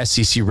and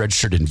SEC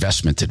registered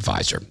investment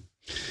advisor.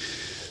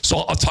 So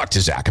I'll talk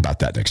to Zach about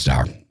that next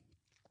hour.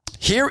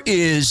 Here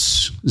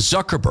is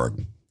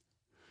Zuckerberg,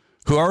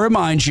 who I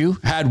remind you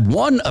had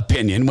one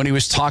opinion when he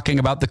was talking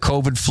about the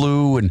COVID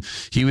flu, and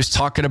he was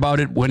talking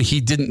about it when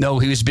he didn't know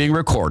he was being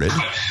recorded.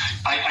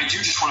 I do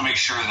just want to make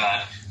sure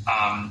that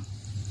I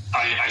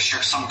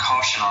share some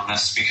caution on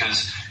this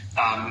because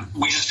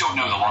we just don't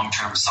know the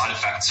long-term side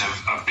effects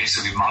of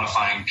basically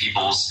modifying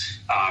people's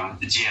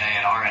DNA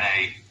and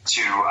RNA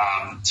to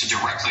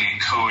directly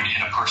encode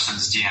in a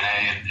person's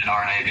DNA and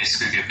RNA,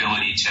 basically the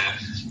ability to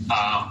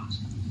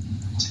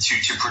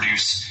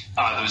produce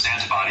those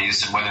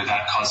antibodies, and whether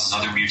that causes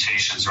other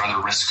mutations or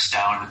other risks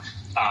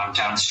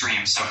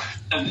downstream. So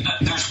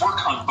there's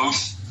work on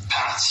both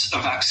paths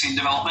of vaccine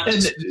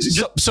development.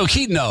 So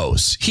he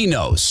knows. He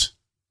knows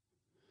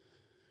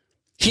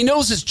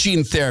it's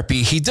gene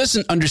therapy. He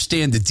doesn't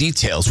understand the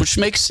details, which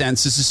makes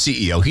sense as a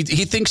CEO.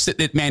 He thinks that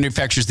it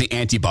manufactures the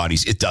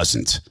antibodies. It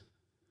doesn't.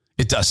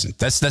 It doesn't.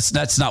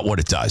 That's not what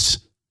it does.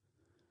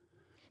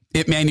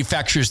 It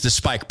manufactures the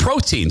spike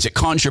proteins. It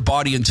cons your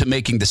body into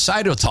making the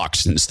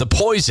cytotoxins, the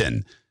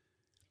poison.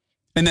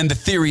 And then the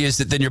theory is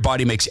that then your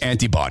body makes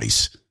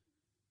antibodies.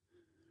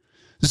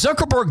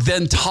 Zuckerberg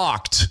then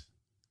talked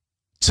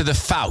to the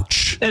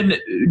Fauci. And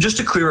just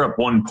to clear up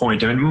one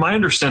point, I mean, my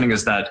understanding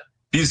is that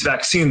these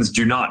vaccines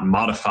do not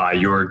modify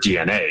your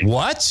DNA.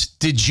 What?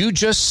 Did you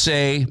just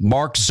say,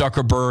 Mark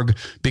Zuckerberg?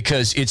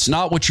 Because it's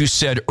not what you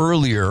said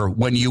earlier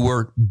when you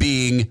were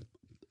being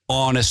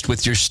honest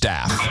with your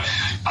staff. But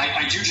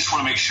I do just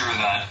want to make sure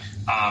that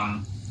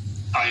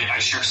I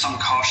share some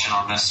caution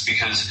on this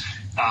because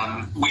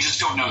we just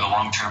don't know the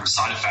long-term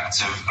side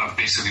effects of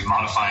basically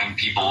modifying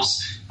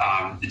people's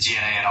DNA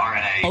and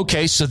RNA.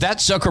 Okay, so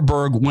that's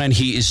Zuckerberg when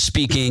he is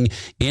speaking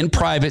in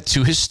private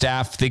to his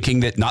staff,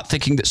 not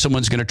thinking that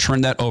someone's going to turn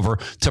that over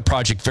to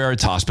Project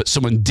Veritas, but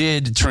someone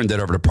did turn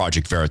that over to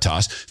Project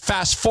Veritas.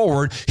 Fast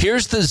forward,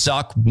 here's the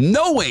Zuck,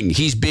 knowing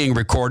he's being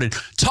recorded,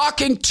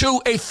 talking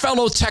to a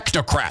fellow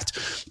technocrat,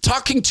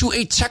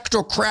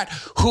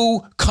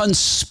 who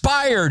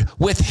conspired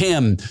with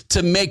him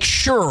to make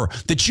sure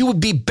that you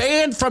would be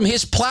banned from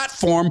his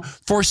platform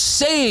for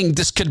saying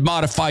this could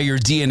modify your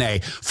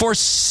DNA, for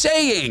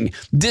saying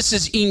this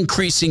is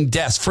increasing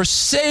deaths, for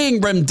saying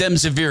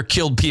remdesivir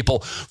killed people,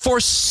 for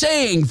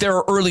saying there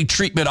are early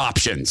treatment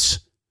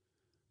options.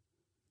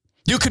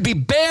 You could be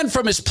banned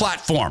from his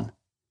platform.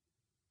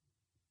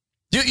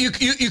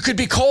 You could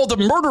be called a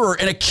murderer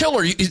and a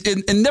killer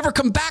and never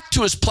come back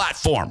to his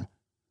platform.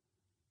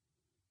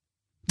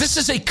 This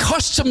is a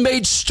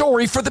custom-made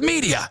story for the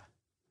media.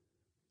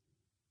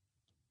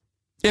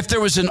 If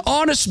there was an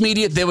honest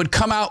media, they would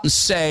come out and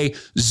say,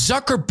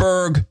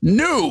 Zuckerberg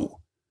knew.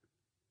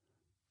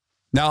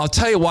 Now, I'll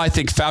tell you why I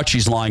think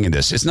Fauci's lying in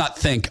this. It's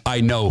not I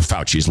know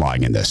Fauci's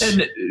lying in this.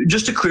 And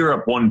just to clear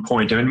up one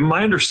point, I mean,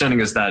 my understanding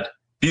is that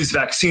these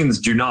vaccines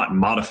do not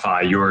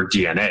modify your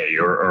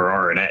DNA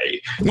or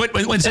RNA. When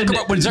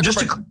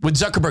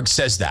Zuckerberg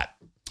says that,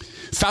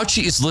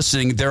 Fauci is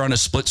listening. They're on a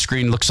split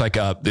screen. Looks like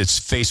it's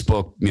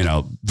Facebook,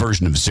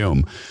 version of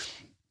Zoom.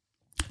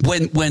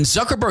 when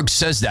Zuckerberg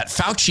says that,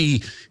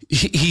 Fauci,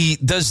 he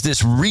does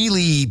this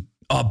really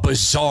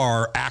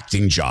bizarre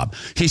acting job.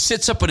 He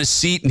sits up in his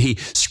seat and he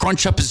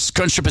scrunch up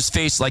his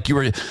face like you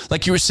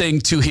were saying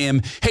to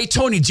him, "Hey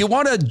Tony, do you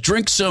want to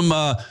drink some?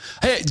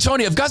 Hey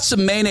Tony, I've got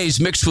some mayonnaise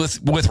mixed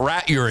with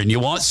rat urine. You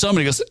want some?" And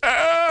he goes,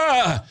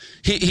 "Ah!"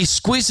 He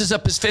squeezes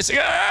up his face,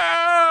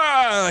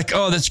 like,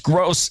 "Oh, that's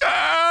gross.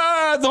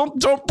 Ah!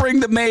 Don't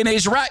bring the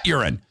mayonnaise rat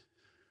urine."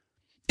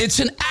 It's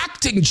an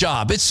acting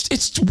job.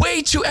 It's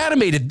way too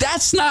animated.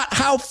 That's not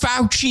how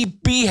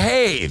Fauci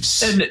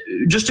behaves. And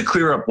just to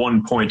clear up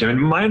one point, I mean,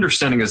 my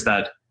understanding is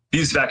that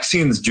these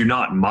vaccines do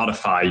not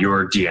modify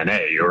your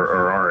DNA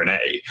or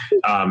RNA.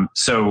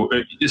 So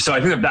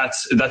I think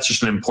that's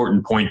just an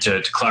important point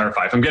to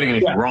clarify. If I'm getting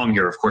anything wrong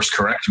here, of course,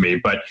 correct me.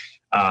 But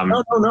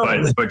no.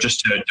 But just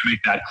to make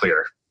that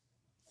clear.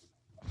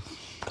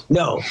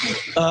 No.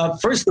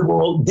 First of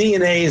all,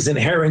 DNA is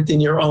inherent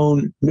in your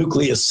own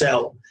nucleus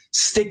cell.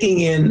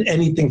 Sticking in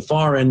anything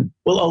foreign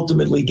will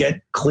ultimately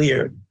get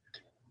cleared.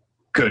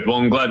 Good. Well,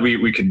 I'm glad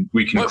we can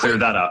clear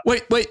that up.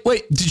 Wait.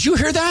 Did you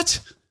hear that?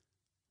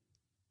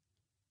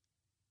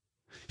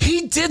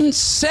 He didn't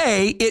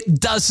say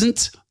it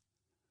doesn't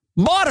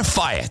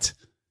modify it.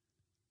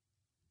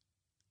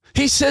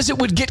 He says it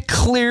would get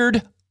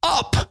cleared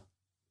up.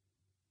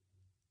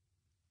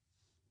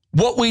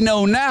 What we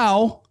know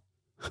now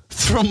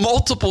through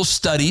multiple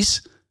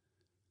studies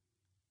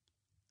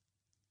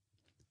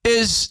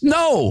is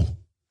no.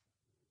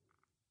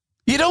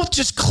 You don't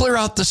just clear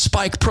out the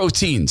spike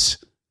proteins.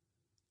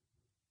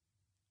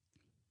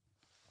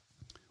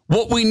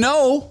 What we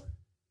know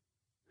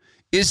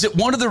is that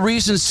one of the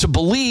reasons to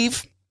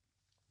believe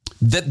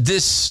that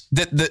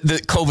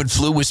the COVID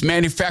flu was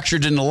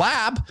manufactured in the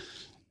lab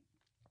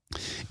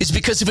is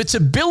because of its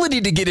ability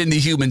to get into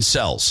human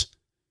cells.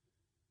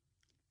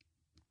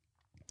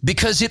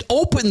 Because it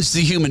opens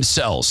the human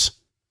cells.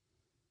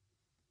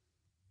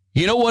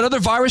 You know what other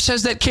virus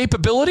has that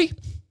capability?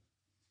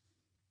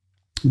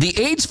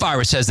 The AIDS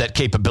virus has that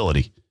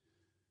capability.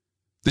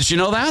 Did you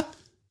know that?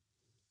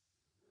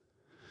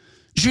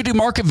 Judy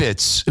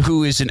Markovits,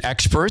 who is an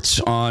expert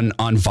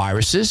on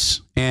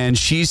viruses, and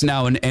she's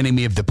now an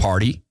enemy of the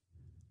party.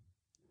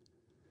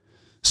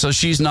 So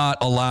she's not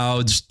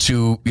allowed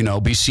to,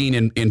 be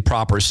seen in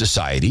proper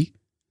society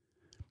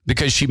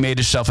because she made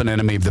herself an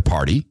enemy of the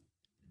party.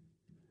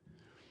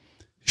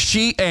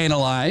 She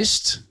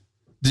analyzed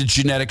the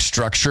genetic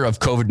structure of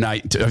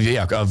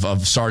COVID-19,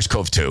 of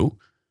SARS-CoV-2.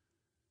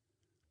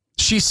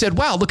 She said,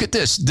 wow, look at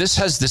this. This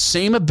has the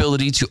same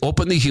ability to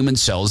open the human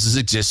cells as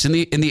exists in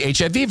the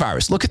HIV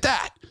virus. Look at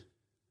that.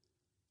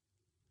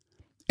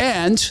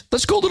 And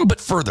let's go a little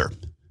bit further.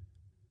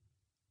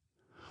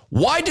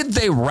 Why did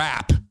they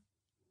wrap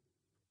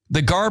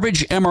the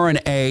garbage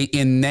mRNA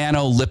in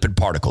nanolipid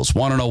particles?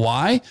 Want to know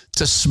why?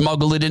 To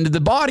smuggle it into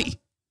the body.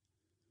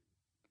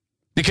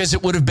 Because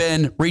it would have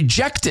been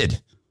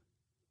rejected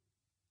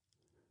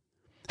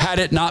had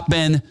it not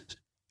been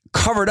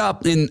covered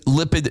up in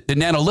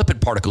nanolipid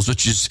particles,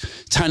 which is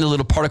tiny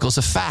little particles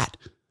of fat.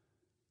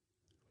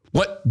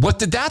 What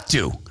did that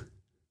do?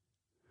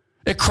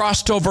 It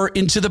crossed over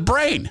into the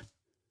brain.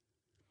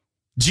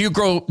 Do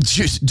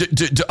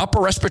upper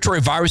respiratory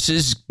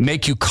viruses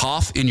make you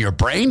cough in your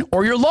brain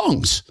or your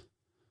lungs?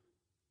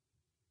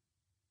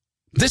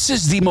 This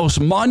is the most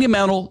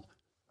monumental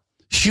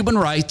human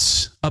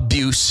rights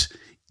abuse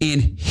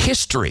in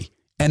history,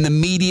 and the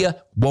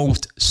media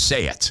won't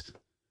say it.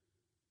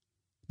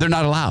 They're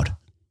not allowed.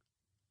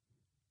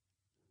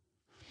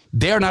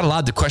 They are not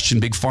allowed to question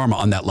Big Pharma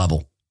on that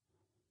level.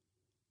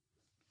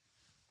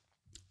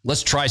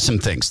 Let's try some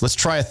things. Let's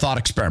try a thought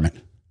experiment.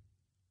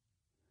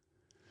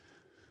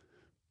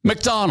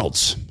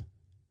 McDonald's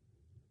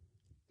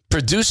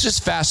produces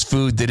fast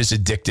food that is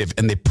addictive,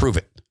 and they prove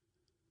it.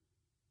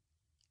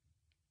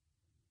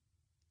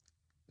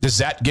 Does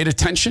that get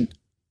attention?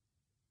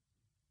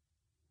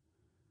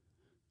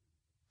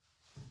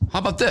 How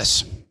about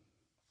this?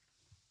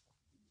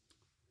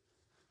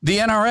 The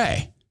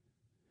NRA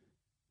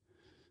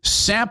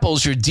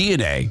samples your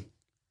DNA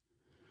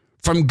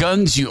from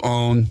guns you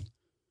own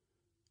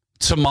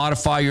to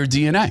modify your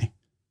DNA,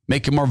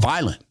 make it more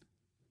violent,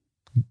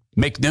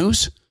 make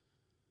news.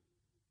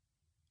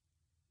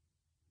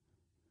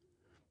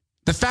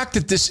 The fact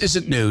that this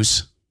isn't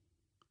news,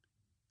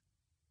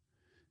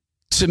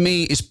 to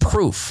me, is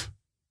proof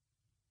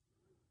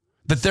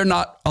that they're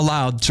not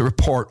allowed to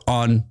report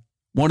on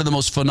one of the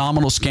most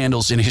phenomenal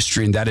scandals in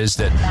history, and that is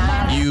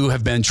that you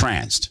have been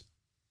transed.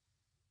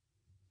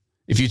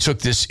 If you took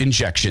this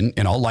injection,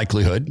 in all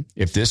likelihood,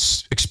 if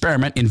this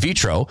experiment in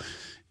vitro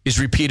is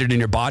repeated in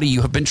your body,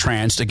 you have been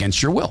transed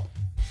against your will.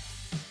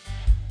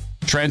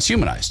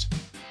 Transhumanized.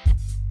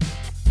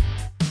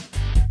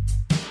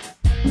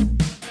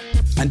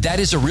 And that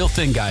is a real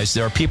thing, guys.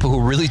 There are people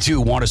who really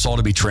do want us all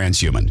to be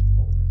transhuman.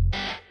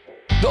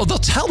 They'll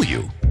tell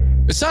you.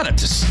 It's not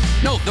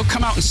no, they'll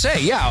come out and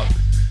say, yeah,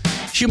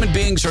 human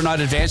beings are not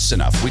advanced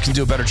enough. We can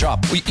do a better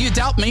job. You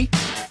doubt me?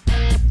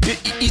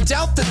 You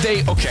doubt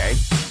that okay,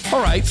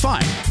 all right,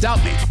 fine,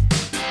 doubt me.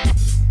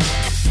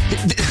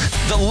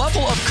 The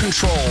level of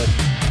control,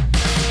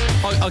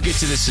 I'll get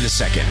to this in a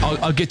second.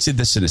 I'll get to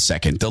this in a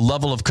second. The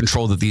level of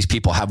control that these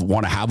people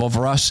want to have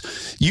over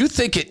us. You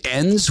think it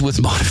ends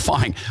with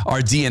modifying our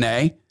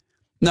DNA?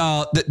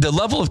 No, the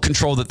level of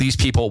control that these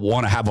people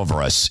want to have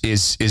over us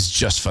is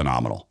just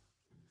phenomenal.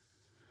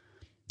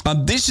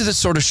 These are the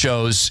sort of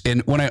shows,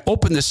 and when I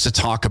open this to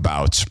talk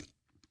about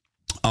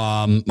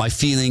my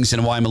feelings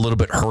and why I'm a little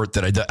bit hurt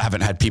that I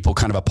haven't had people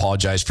kind of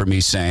apologize for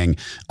me saying,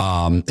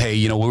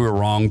 hey, we were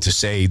wrong to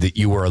say that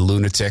you were a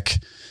lunatic.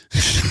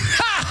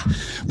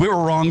 We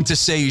were wrong to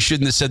say you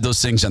shouldn't have said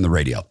those things on the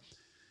radio.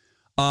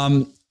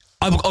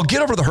 I'll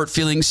get over the hurt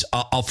feelings.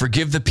 I'll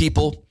forgive the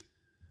people,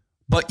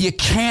 but you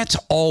can't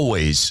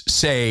always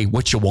say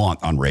what you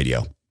want on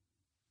radio.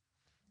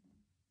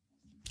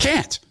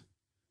 Can't.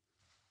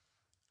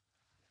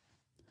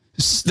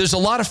 There's a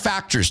lot of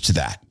factors to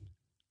that.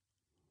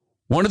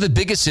 One of the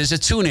biggest is a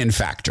tune-in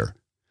factor.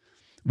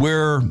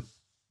 We're,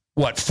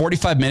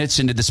 45 minutes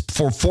into this,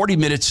 for 40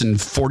 minutes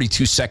and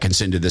 42 seconds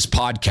into this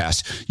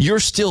podcast, you're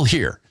still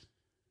here.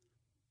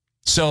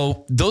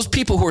 So those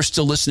people who are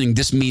still listening,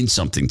 this means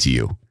something to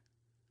you.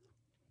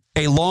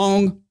 A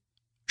long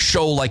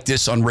show like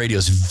this on radio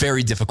is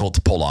very difficult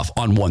to pull off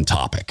on one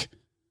topic.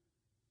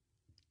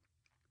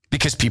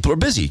 Because people are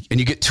busy and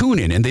you get tuned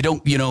in and they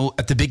don't,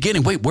 at the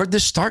beginning, wait, where'd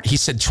this start? He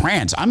said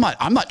trans. I'm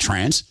not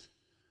trans.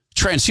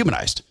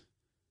 Transhumanized.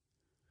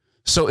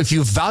 So if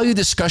you value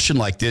discussion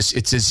like this,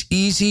 it's as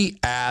easy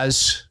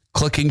as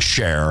clicking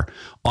share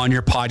on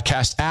your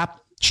podcast app,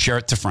 share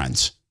it to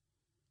friends.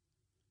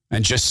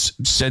 And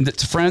just send it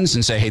to friends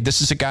and say, hey,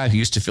 this is a guy who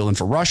used to fill in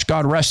for Rush.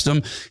 God rest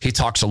him. He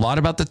talks a lot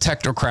about the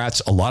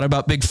technocrats, a lot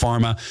about big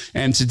pharma.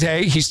 And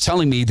today he's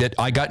telling me that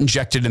I got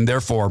injected and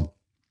therefore,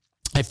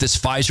 if this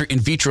Pfizer in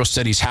vitro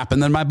studies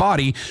happened in my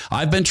body,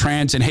 I've been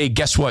trans, and hey,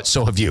 guess what?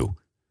 So have you.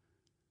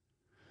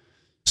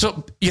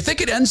 So you think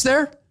it ends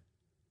there?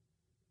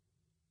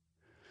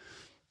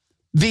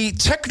 The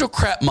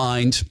technocrat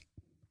mind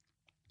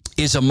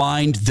is a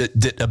mind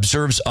that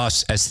observes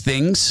us as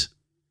things.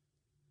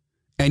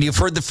 And you've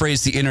heard the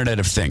phrase, the Internet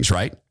of Things,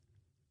 right?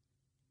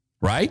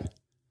 Right?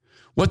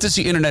 What does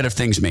the Internet of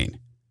Things mean?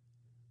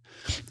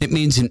 It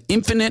means an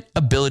infinite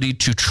ability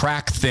to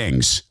track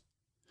things.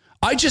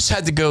 I just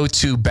had to go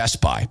to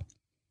Best Buy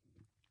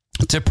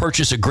to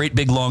purchase a great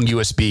big long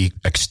USB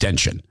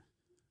extension.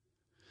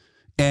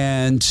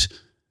 And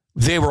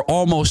they were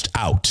almost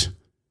out.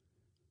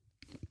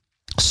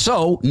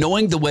 So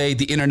knowing the way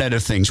the Internet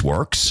of Things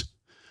works,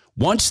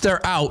 once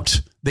they're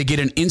out, they get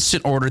an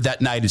instant order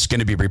that night it's going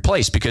to be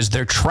replaced because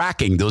they're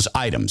tracking those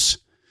items.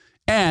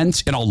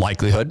 And in all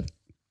likelihood,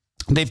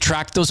 they've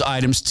tracked those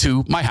items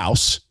to my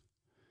house.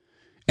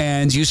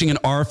 And using an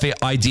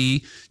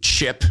RFID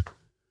chip,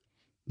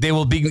 they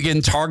will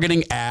begin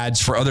targeting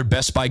ads for other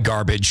Best Buy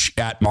garbage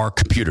at our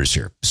computers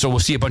here. So we'll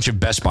see a bunch of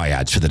Best Buy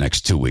ads for the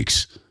next 2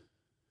 weeks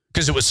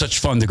because it was such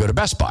fun to go to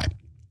Best Buy.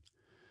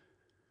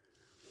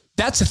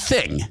 That's a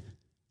thing.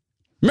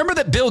 Remember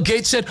that Bill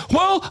Gates said,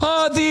 well,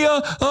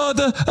 the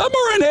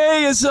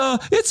mRNA is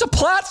it's a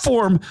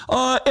platform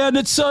and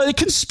it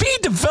can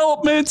speed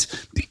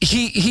development.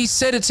 He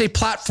said it's a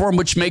platform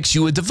which makes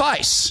you a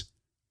device.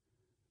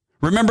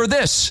 Remember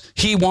this.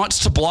 He wants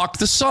to block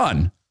the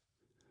sun.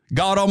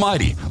 God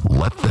Almighty,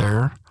 let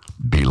there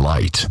be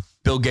light.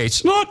 Bill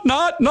Gates,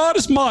 not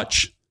as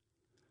much.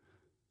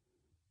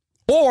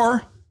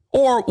 Or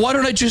why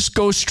don't I just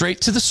go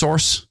straight to the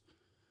source?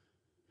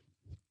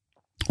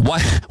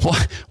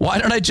 Why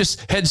don't I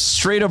just head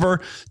straight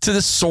over to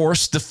the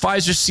source, the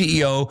Pfizer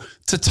CEO,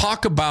 to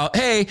talk about,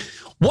 hey,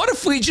 what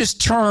if we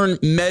just turn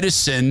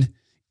medicine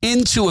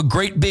into a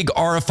great big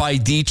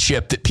RFID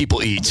chip that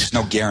people eat? There's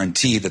no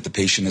guarantee that the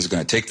patient is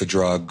going to take the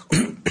drug,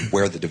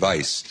 wear the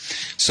device.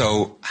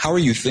 So how are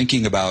you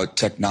thinking about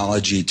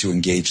technology to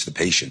engage the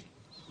patient?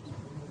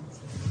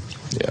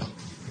 Yeah.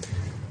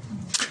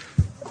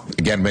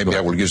 Again, maybe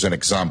I will use an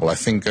example. I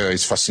think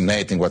it's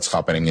fascinating what's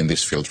happening in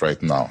this field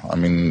right now. I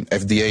mean,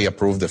 FDA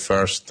approved the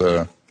first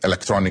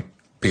electronic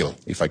pill,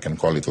 if I can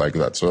call it like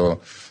that.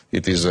 So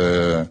it is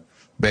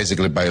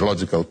basically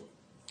biological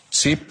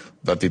chip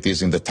that it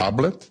is in the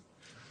tablet.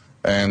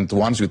 And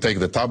once you take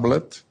the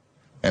tablet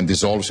and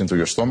dissolves into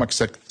your stomach,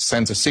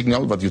 sends a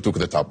signal that you took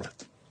the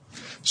tablet.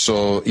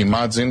 So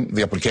imagine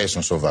the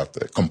applications of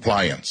that,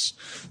 compliance.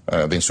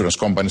 The insurance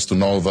companies to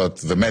know that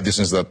the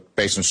medicines that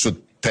patients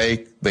should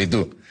take, they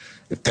do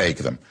take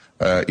them.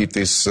 It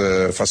is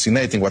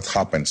fascinating what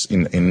happens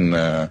in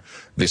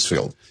this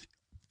field.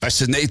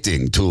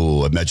 Fascinating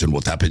to imagine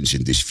what happens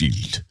in this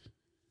field.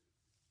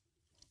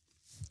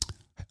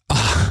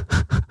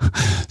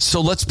 So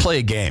let's play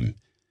a game.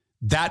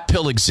 That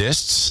pill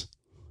exists,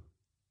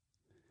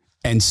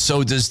 and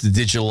so does the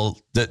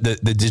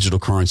digital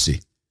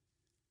currency.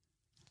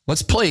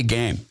 Let's play a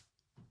game.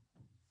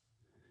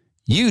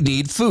 You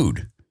need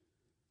food.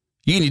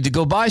 You need to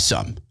go buy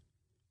some.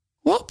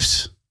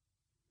 Whoops.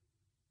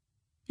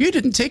 You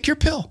didn't take your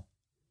pill.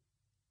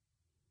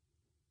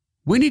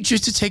 We need you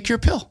to take your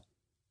pill.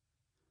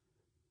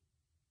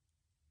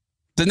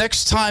 The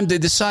next time they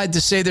decide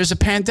to say there's a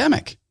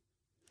pandemic,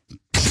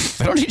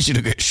 I don't need you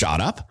to get shot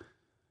up.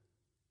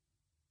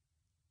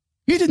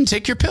 You didn't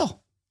take your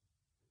pill.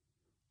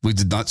 We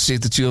did not see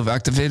that you have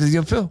activated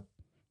your pill.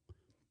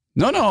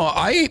 No,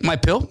 I ate my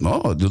pill.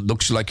 No, it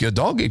looks like your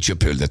dog ate your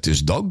pill. That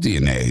is dog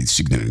DNA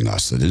signaling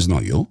us. That is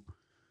not you.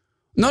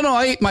 No,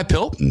 I ate my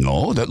pill.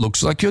 No, that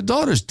looks like your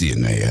daughter's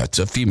DNA. That's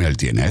a female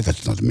DNA.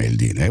 That's not a male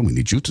DNA. We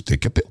need you to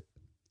take your pill.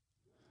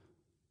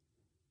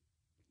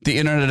 The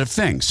Internet of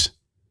Things.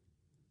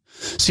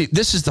 See,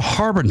 this is the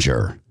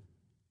harbinger.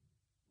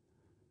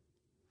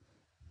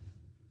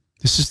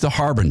 This is the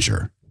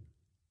harbinger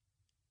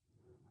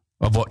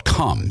of what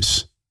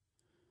comes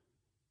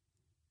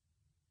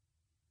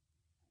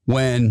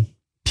when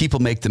people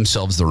make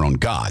themselves their own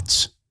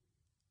gods.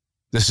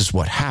 This is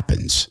what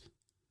happens.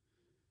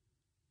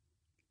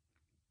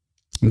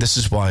 And this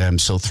is why I'm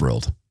so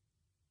thrilled.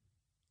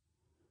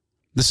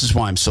 This is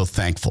why I'm so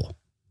thankful.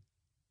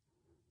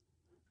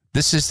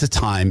 This is the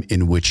time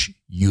in which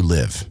you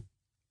live.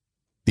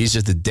 These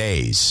are the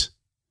days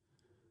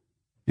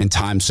in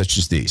times such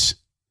as these.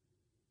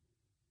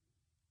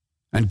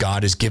 And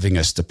God is giving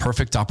us the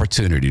perfect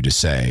opportunity to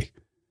say,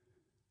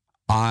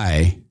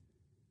 I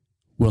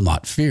will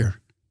not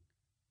fear.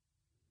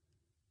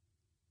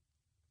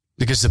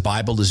 Because the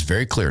Bible is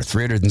very clear,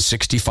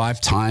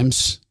 365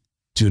 times,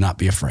 do not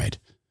be afraid.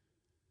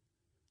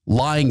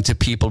 Lying to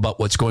people about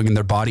what's going in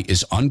their body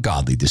is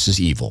ungodly. This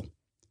is evil.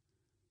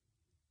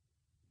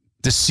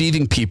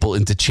 Deceiving people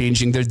into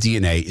changing their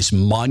DNA is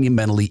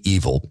monumentally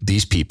evil.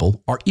 These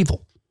people are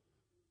evil.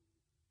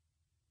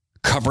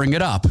 Covering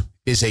it up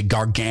is a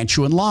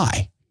gargantuan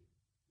lie.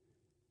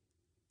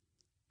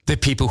 The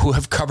people who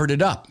have covered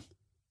it up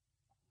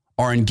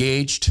are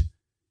engaged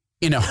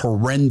in a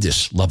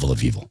horrendous level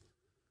of evil.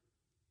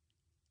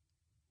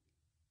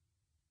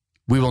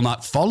 We will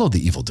not follow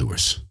the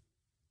evildoers,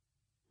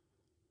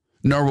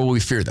 nor will we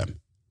fear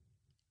them,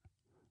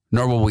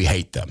 nor will we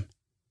hate them.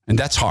 And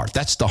that's hard.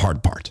 That's the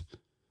hard part.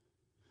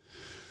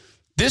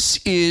 This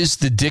is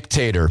the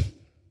dictator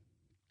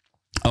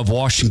of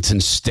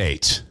Washington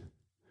State.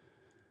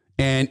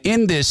 And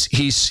in this,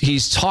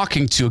 he's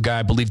talking to a guy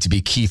I believe to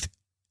be Keith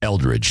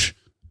Eldridge.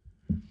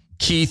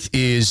 Keith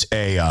is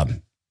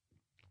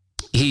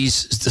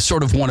he's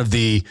sort of one of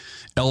the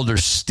elder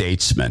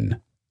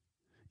statesmen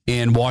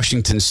in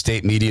Washington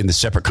state media in the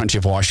separate country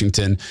of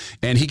Washington.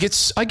 And he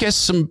gets, I guess,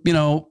 some,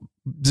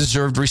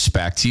 deserved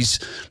respect. He's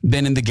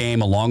been in the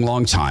game a long,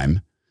 long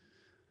time.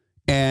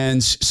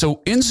 And so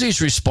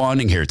Inslee's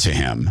responding here to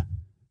him.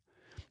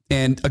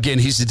 And again,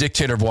 he's the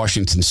dictator of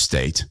Washington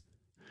state.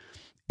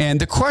 And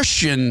the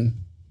question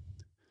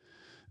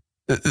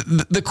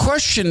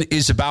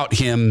is about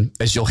him,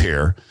 as you'll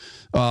hear,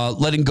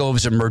 letting go of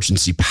his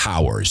emergency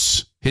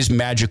powers, his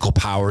magical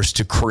powers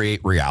to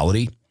create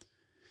reality.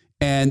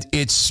 And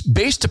it's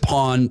based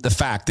upon the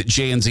fact that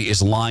Jay Inslee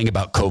is lying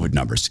about COVID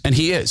numbers. And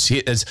he is.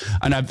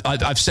 And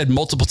I've said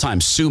multiple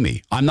times, sue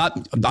me. I'm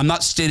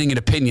not stating an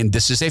opinion.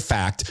 This is a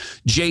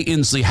fact. Jay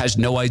Inslee has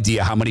no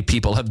idea how many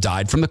people have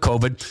died from the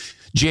COVID.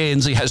 Jay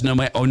Inslee has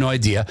no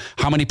idea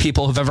how many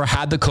people have ever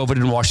had the COVID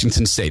in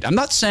Washington state. I'm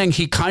not saying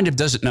he kind of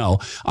doesn't know.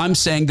 I'm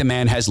saying the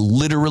man has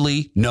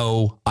literally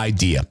no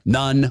idea.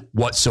 None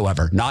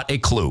whatsoever. Not a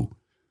clue.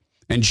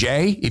 And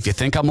Jay, if you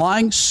think I'm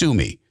lying, sue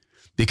me.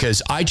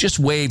 Because I just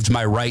waived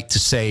my right to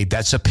say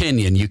that's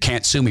opinion. You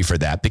can't sue me for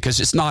that because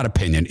it's not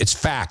opinion. It's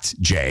fact,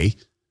 Jay.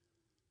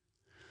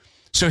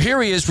 So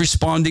here he is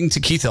responding to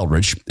Keith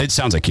Eldridge. It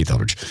sounds like Keith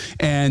Eldridge.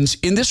 And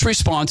in this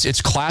response,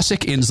 it's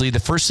classic Inslee.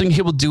 The first thing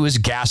he will do is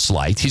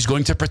gaslight. He's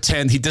going to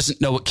pretend he doesn't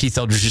know what Keith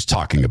Eldridge is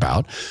talking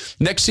about.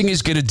 Next thing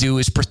he's going to do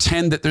is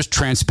pretend that there's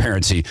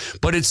transparency.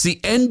 But it's the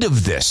end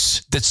of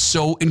this that's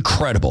so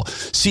incredible.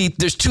 See,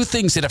 there's two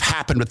things that have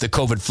happened with the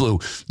COVID flu.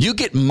 You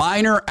get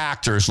minor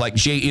actors like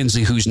Jay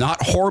Inslee, who's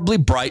not horribly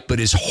bright, but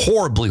is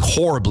horribly,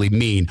 horribly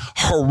mean,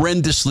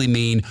 horrendously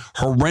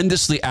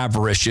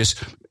avaricious,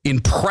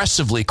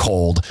 impressively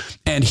cold,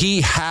 and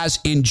he has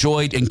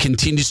enjoyed and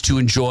continues to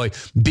enjoy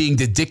being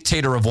the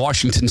dictator of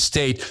Washington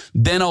state.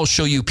 Then I'll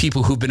show you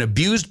people who've been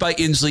abused by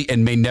Inslee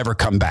and may never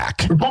come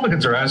back.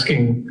 Republicans are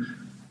asking,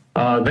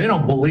 they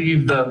don't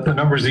believe the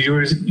numbers that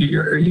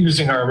you're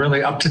using are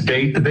really up to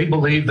date. They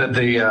believe that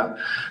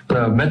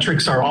the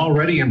metrics are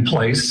already in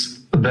place,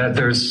 that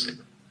there's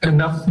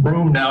enough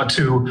room now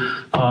to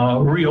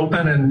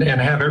reopen and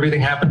have everything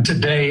happen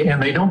today,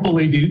 and they don't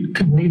believe you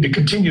need to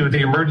continue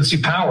the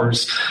emergency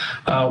powers.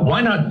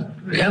 Why not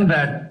end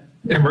that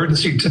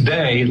emergency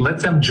today? Let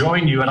them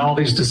join you in all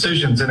these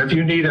decisions, and if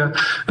you need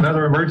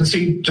another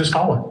emergency, just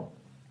call it.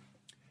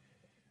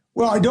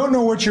 Well, I don't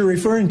know what you're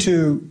referring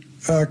to,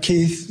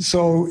 Keith,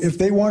 so if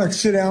they want to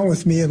sit down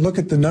with me and look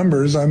at the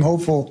numbers, I'm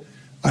hopeful.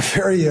 I'm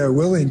very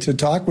willing to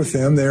talk with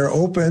them. They're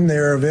open.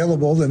 They're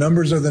available. The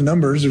numbers are the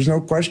numbers. There's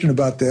no question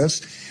about this.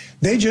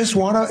 They just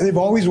they've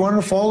always wanted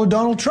to follow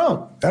Donald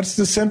Trump. That's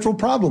the central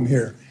problem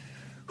here,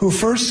 who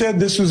first said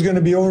this was going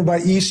to be over by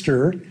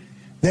Easter.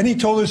 Then he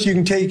told us you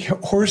can take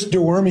horse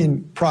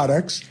deworming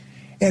products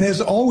and has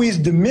always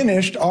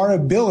diminished our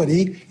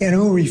ability, and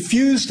who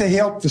refused to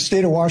help the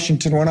state of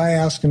Washington when I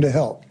asked him to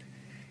help.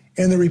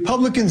 And the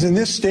Republicans in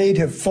this state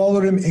have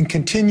followed him and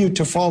continue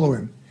to follow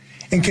him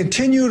and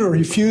continue to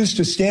refuse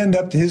to stand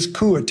up to his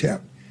coup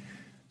attempt.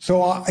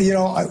 So,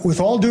 with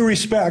all due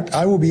respect,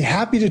 I will be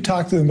happy to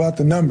talk to them about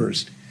the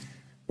numbers.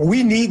 But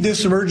we need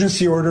this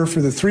emergency order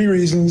for the 3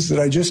 reasons that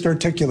I just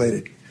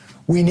articulated.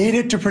 We need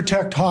it to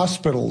protect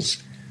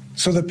hospitals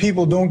so that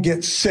people don't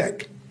get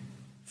sick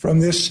from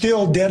this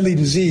still deadly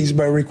disease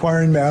by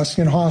requiring masks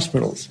in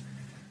hospitals.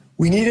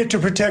 We need it to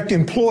protect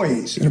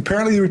employees, and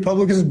apparently the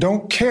Republicans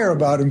don't care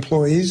about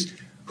employees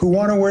who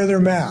want to wear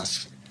their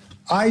masks.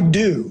 I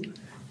do,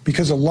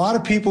 because a lot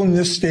of people in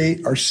this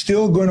state are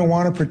still going to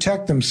want to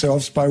protect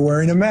themselves by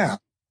wearing a mask.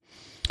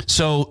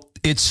 So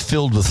it's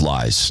filled with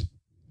lies.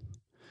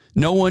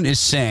 No one is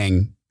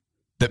saying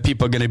that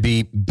people are going to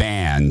be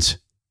banned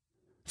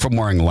from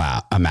wearing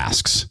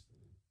masks.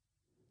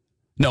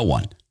 No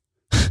one.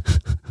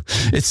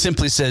 It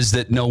simply says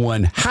that no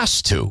one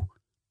has to.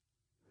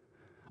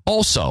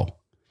 Also,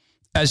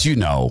 as you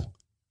know,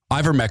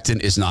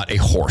 ivermectin is not a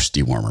horse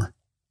dewormer.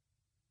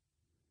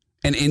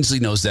 And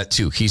Inslee knows that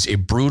too. He's a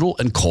brutal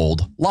and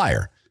cold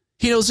liar.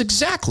 He knows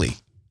exactly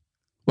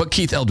what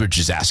Keith Eldridge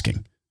is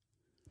asking.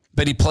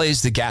 But he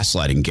plays the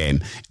gaslighting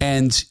game,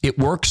 and it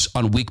works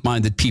on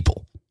weak-minded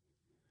people.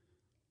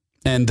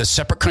 And the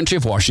separate country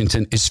of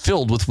Washington is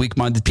filled with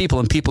weak-minded people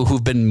and people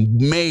who've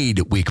been made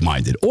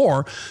weak-minded.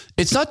 Or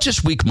it's not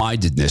just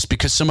weak-mindedness,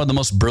 because some of the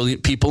most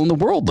brilliant people in the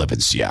world live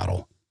in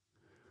Seattle.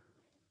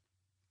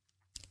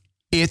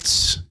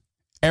 It's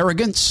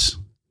arrogance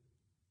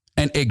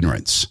and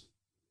ignorance.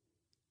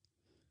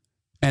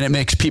 And it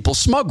makes people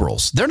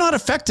smugglers. They're not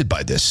affected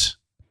by this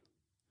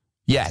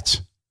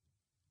yet.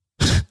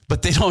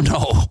 But they don't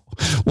know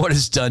what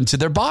is done to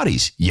their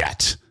bodies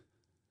yet.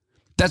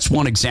 That's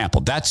one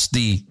example. That's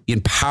the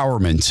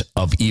empowerment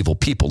of evil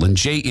people. And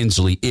Jay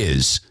Inslee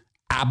is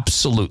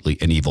absolutely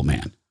an evil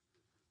man.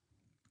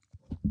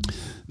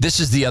 This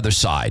is the other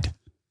side.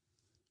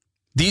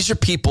 These are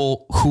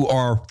people who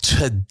are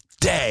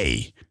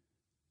today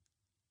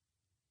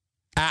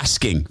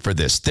asking for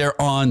this. They're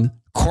on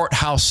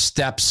courthouse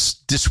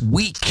steps this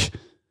week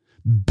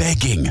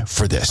begging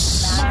for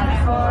this.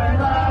 Mask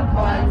for loved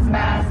ones,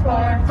 mask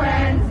for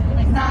friends.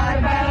 It's not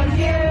about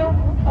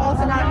you,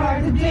 also not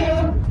hard to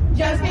do.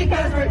 Just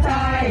because we're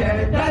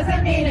tired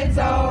doesn't mean it's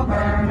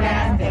over.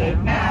 Mandate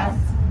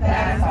masks,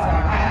 that's our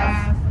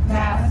ask.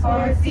 Masks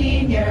for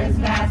seniors,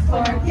 masks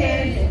for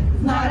kids.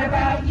 It's not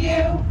about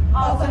you,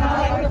 also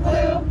not like the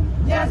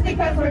flu. Just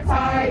because we're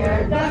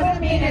tired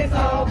doesn't mean it's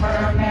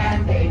over.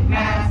 Mandate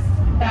masks,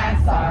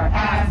 that's our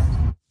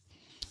ask.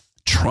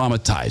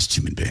 Traumatized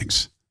human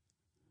beings.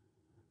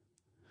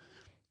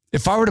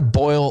 If I were to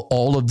boil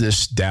all of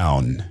this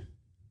down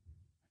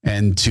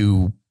and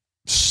to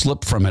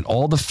slip from it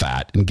all the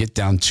fat and get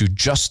down to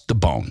just the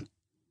bone,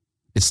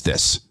 it's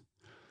this.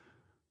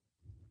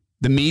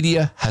 The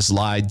media has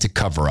lied to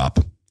cover up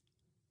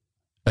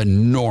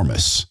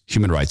enormous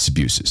human rights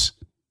abuses.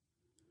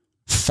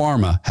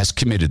 Pharma has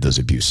committed those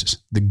abuses.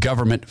 The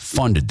government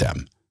funded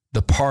them.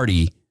 The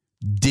party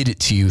did it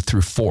to you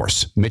through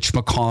force. Mitch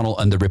McConnell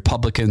and the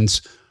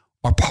Republicans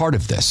are part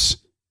of this.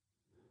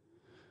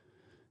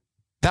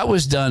 That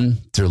was done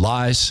through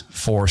lies,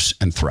 force,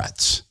 and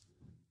threats.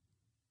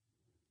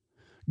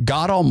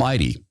 God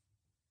Almighty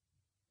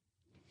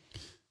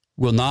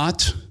will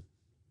not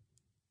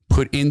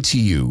put into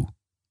you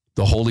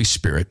the Holy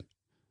Spirit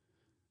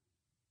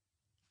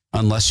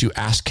unless you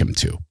ask him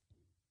to.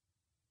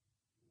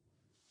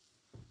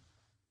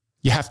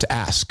 You have to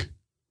ask.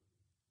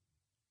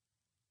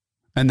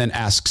 And then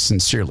ask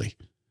sincerely.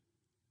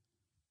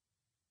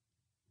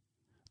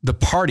 The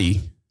party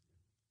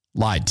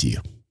lied to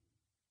you.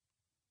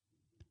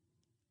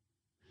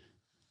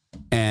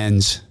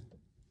 And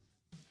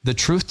the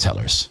truth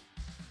tellers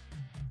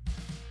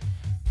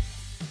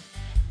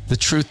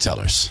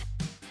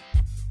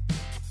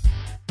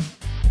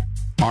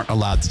aren't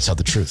allowed to tell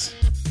the truth.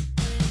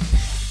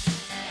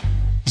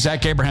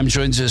 Zach Abraham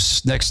joins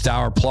us next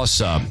hour,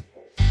 plus a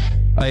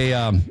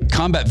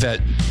combat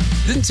vet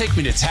didn't take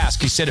me to task.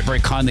 He said it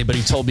very kindly, but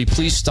he told me,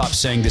 please stop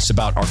saying this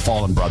about our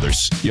fallen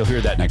brothers. You'll hear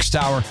that next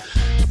hour.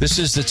 This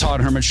is the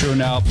Todd Herman Show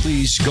now.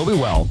 Please go be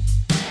well,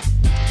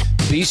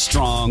 be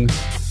strong,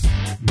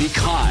 be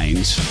kind,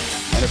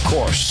 and of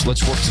course,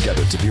 let's work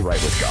together to be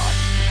right with God.